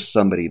like there's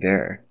somebody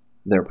there,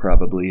 there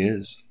probably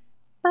is.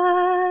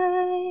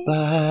 Bye.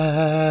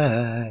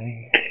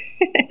 Bye.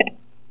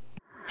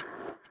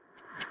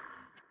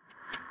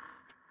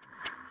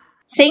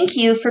 Thank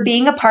you for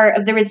being a part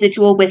of the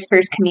Residual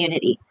Whispers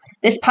community.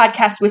 This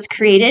podcast was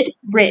created,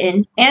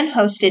 written, and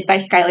hosted by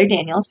Skylar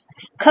Daniels,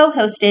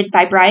 co-hosted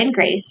by Brian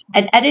Grace,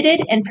 and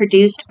edited and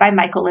produced by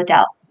Michael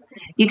Liddell.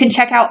 You can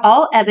check out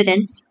all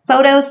evidence,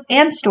 photos,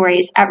 and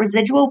stories at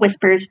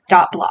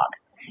residualwhispers.blog.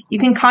 You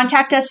can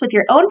contact us with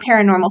your own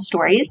paranormal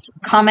stories,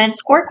 comments,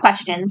 or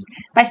questions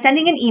by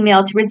sending an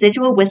email to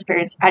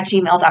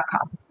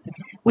residualwhispers@gmail.com.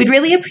 We'd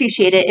really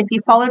appreciate it if you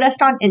followed us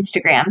on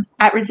Instagram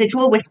at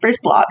Residual Whispers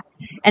Blog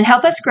and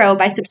help us grow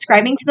by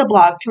subscribing to the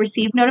blog to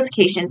receive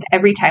notifications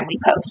every time we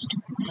post.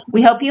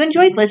 We hope you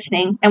enjoyed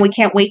listening, and we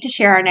can't wait to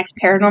share our next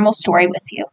paranormal story with you.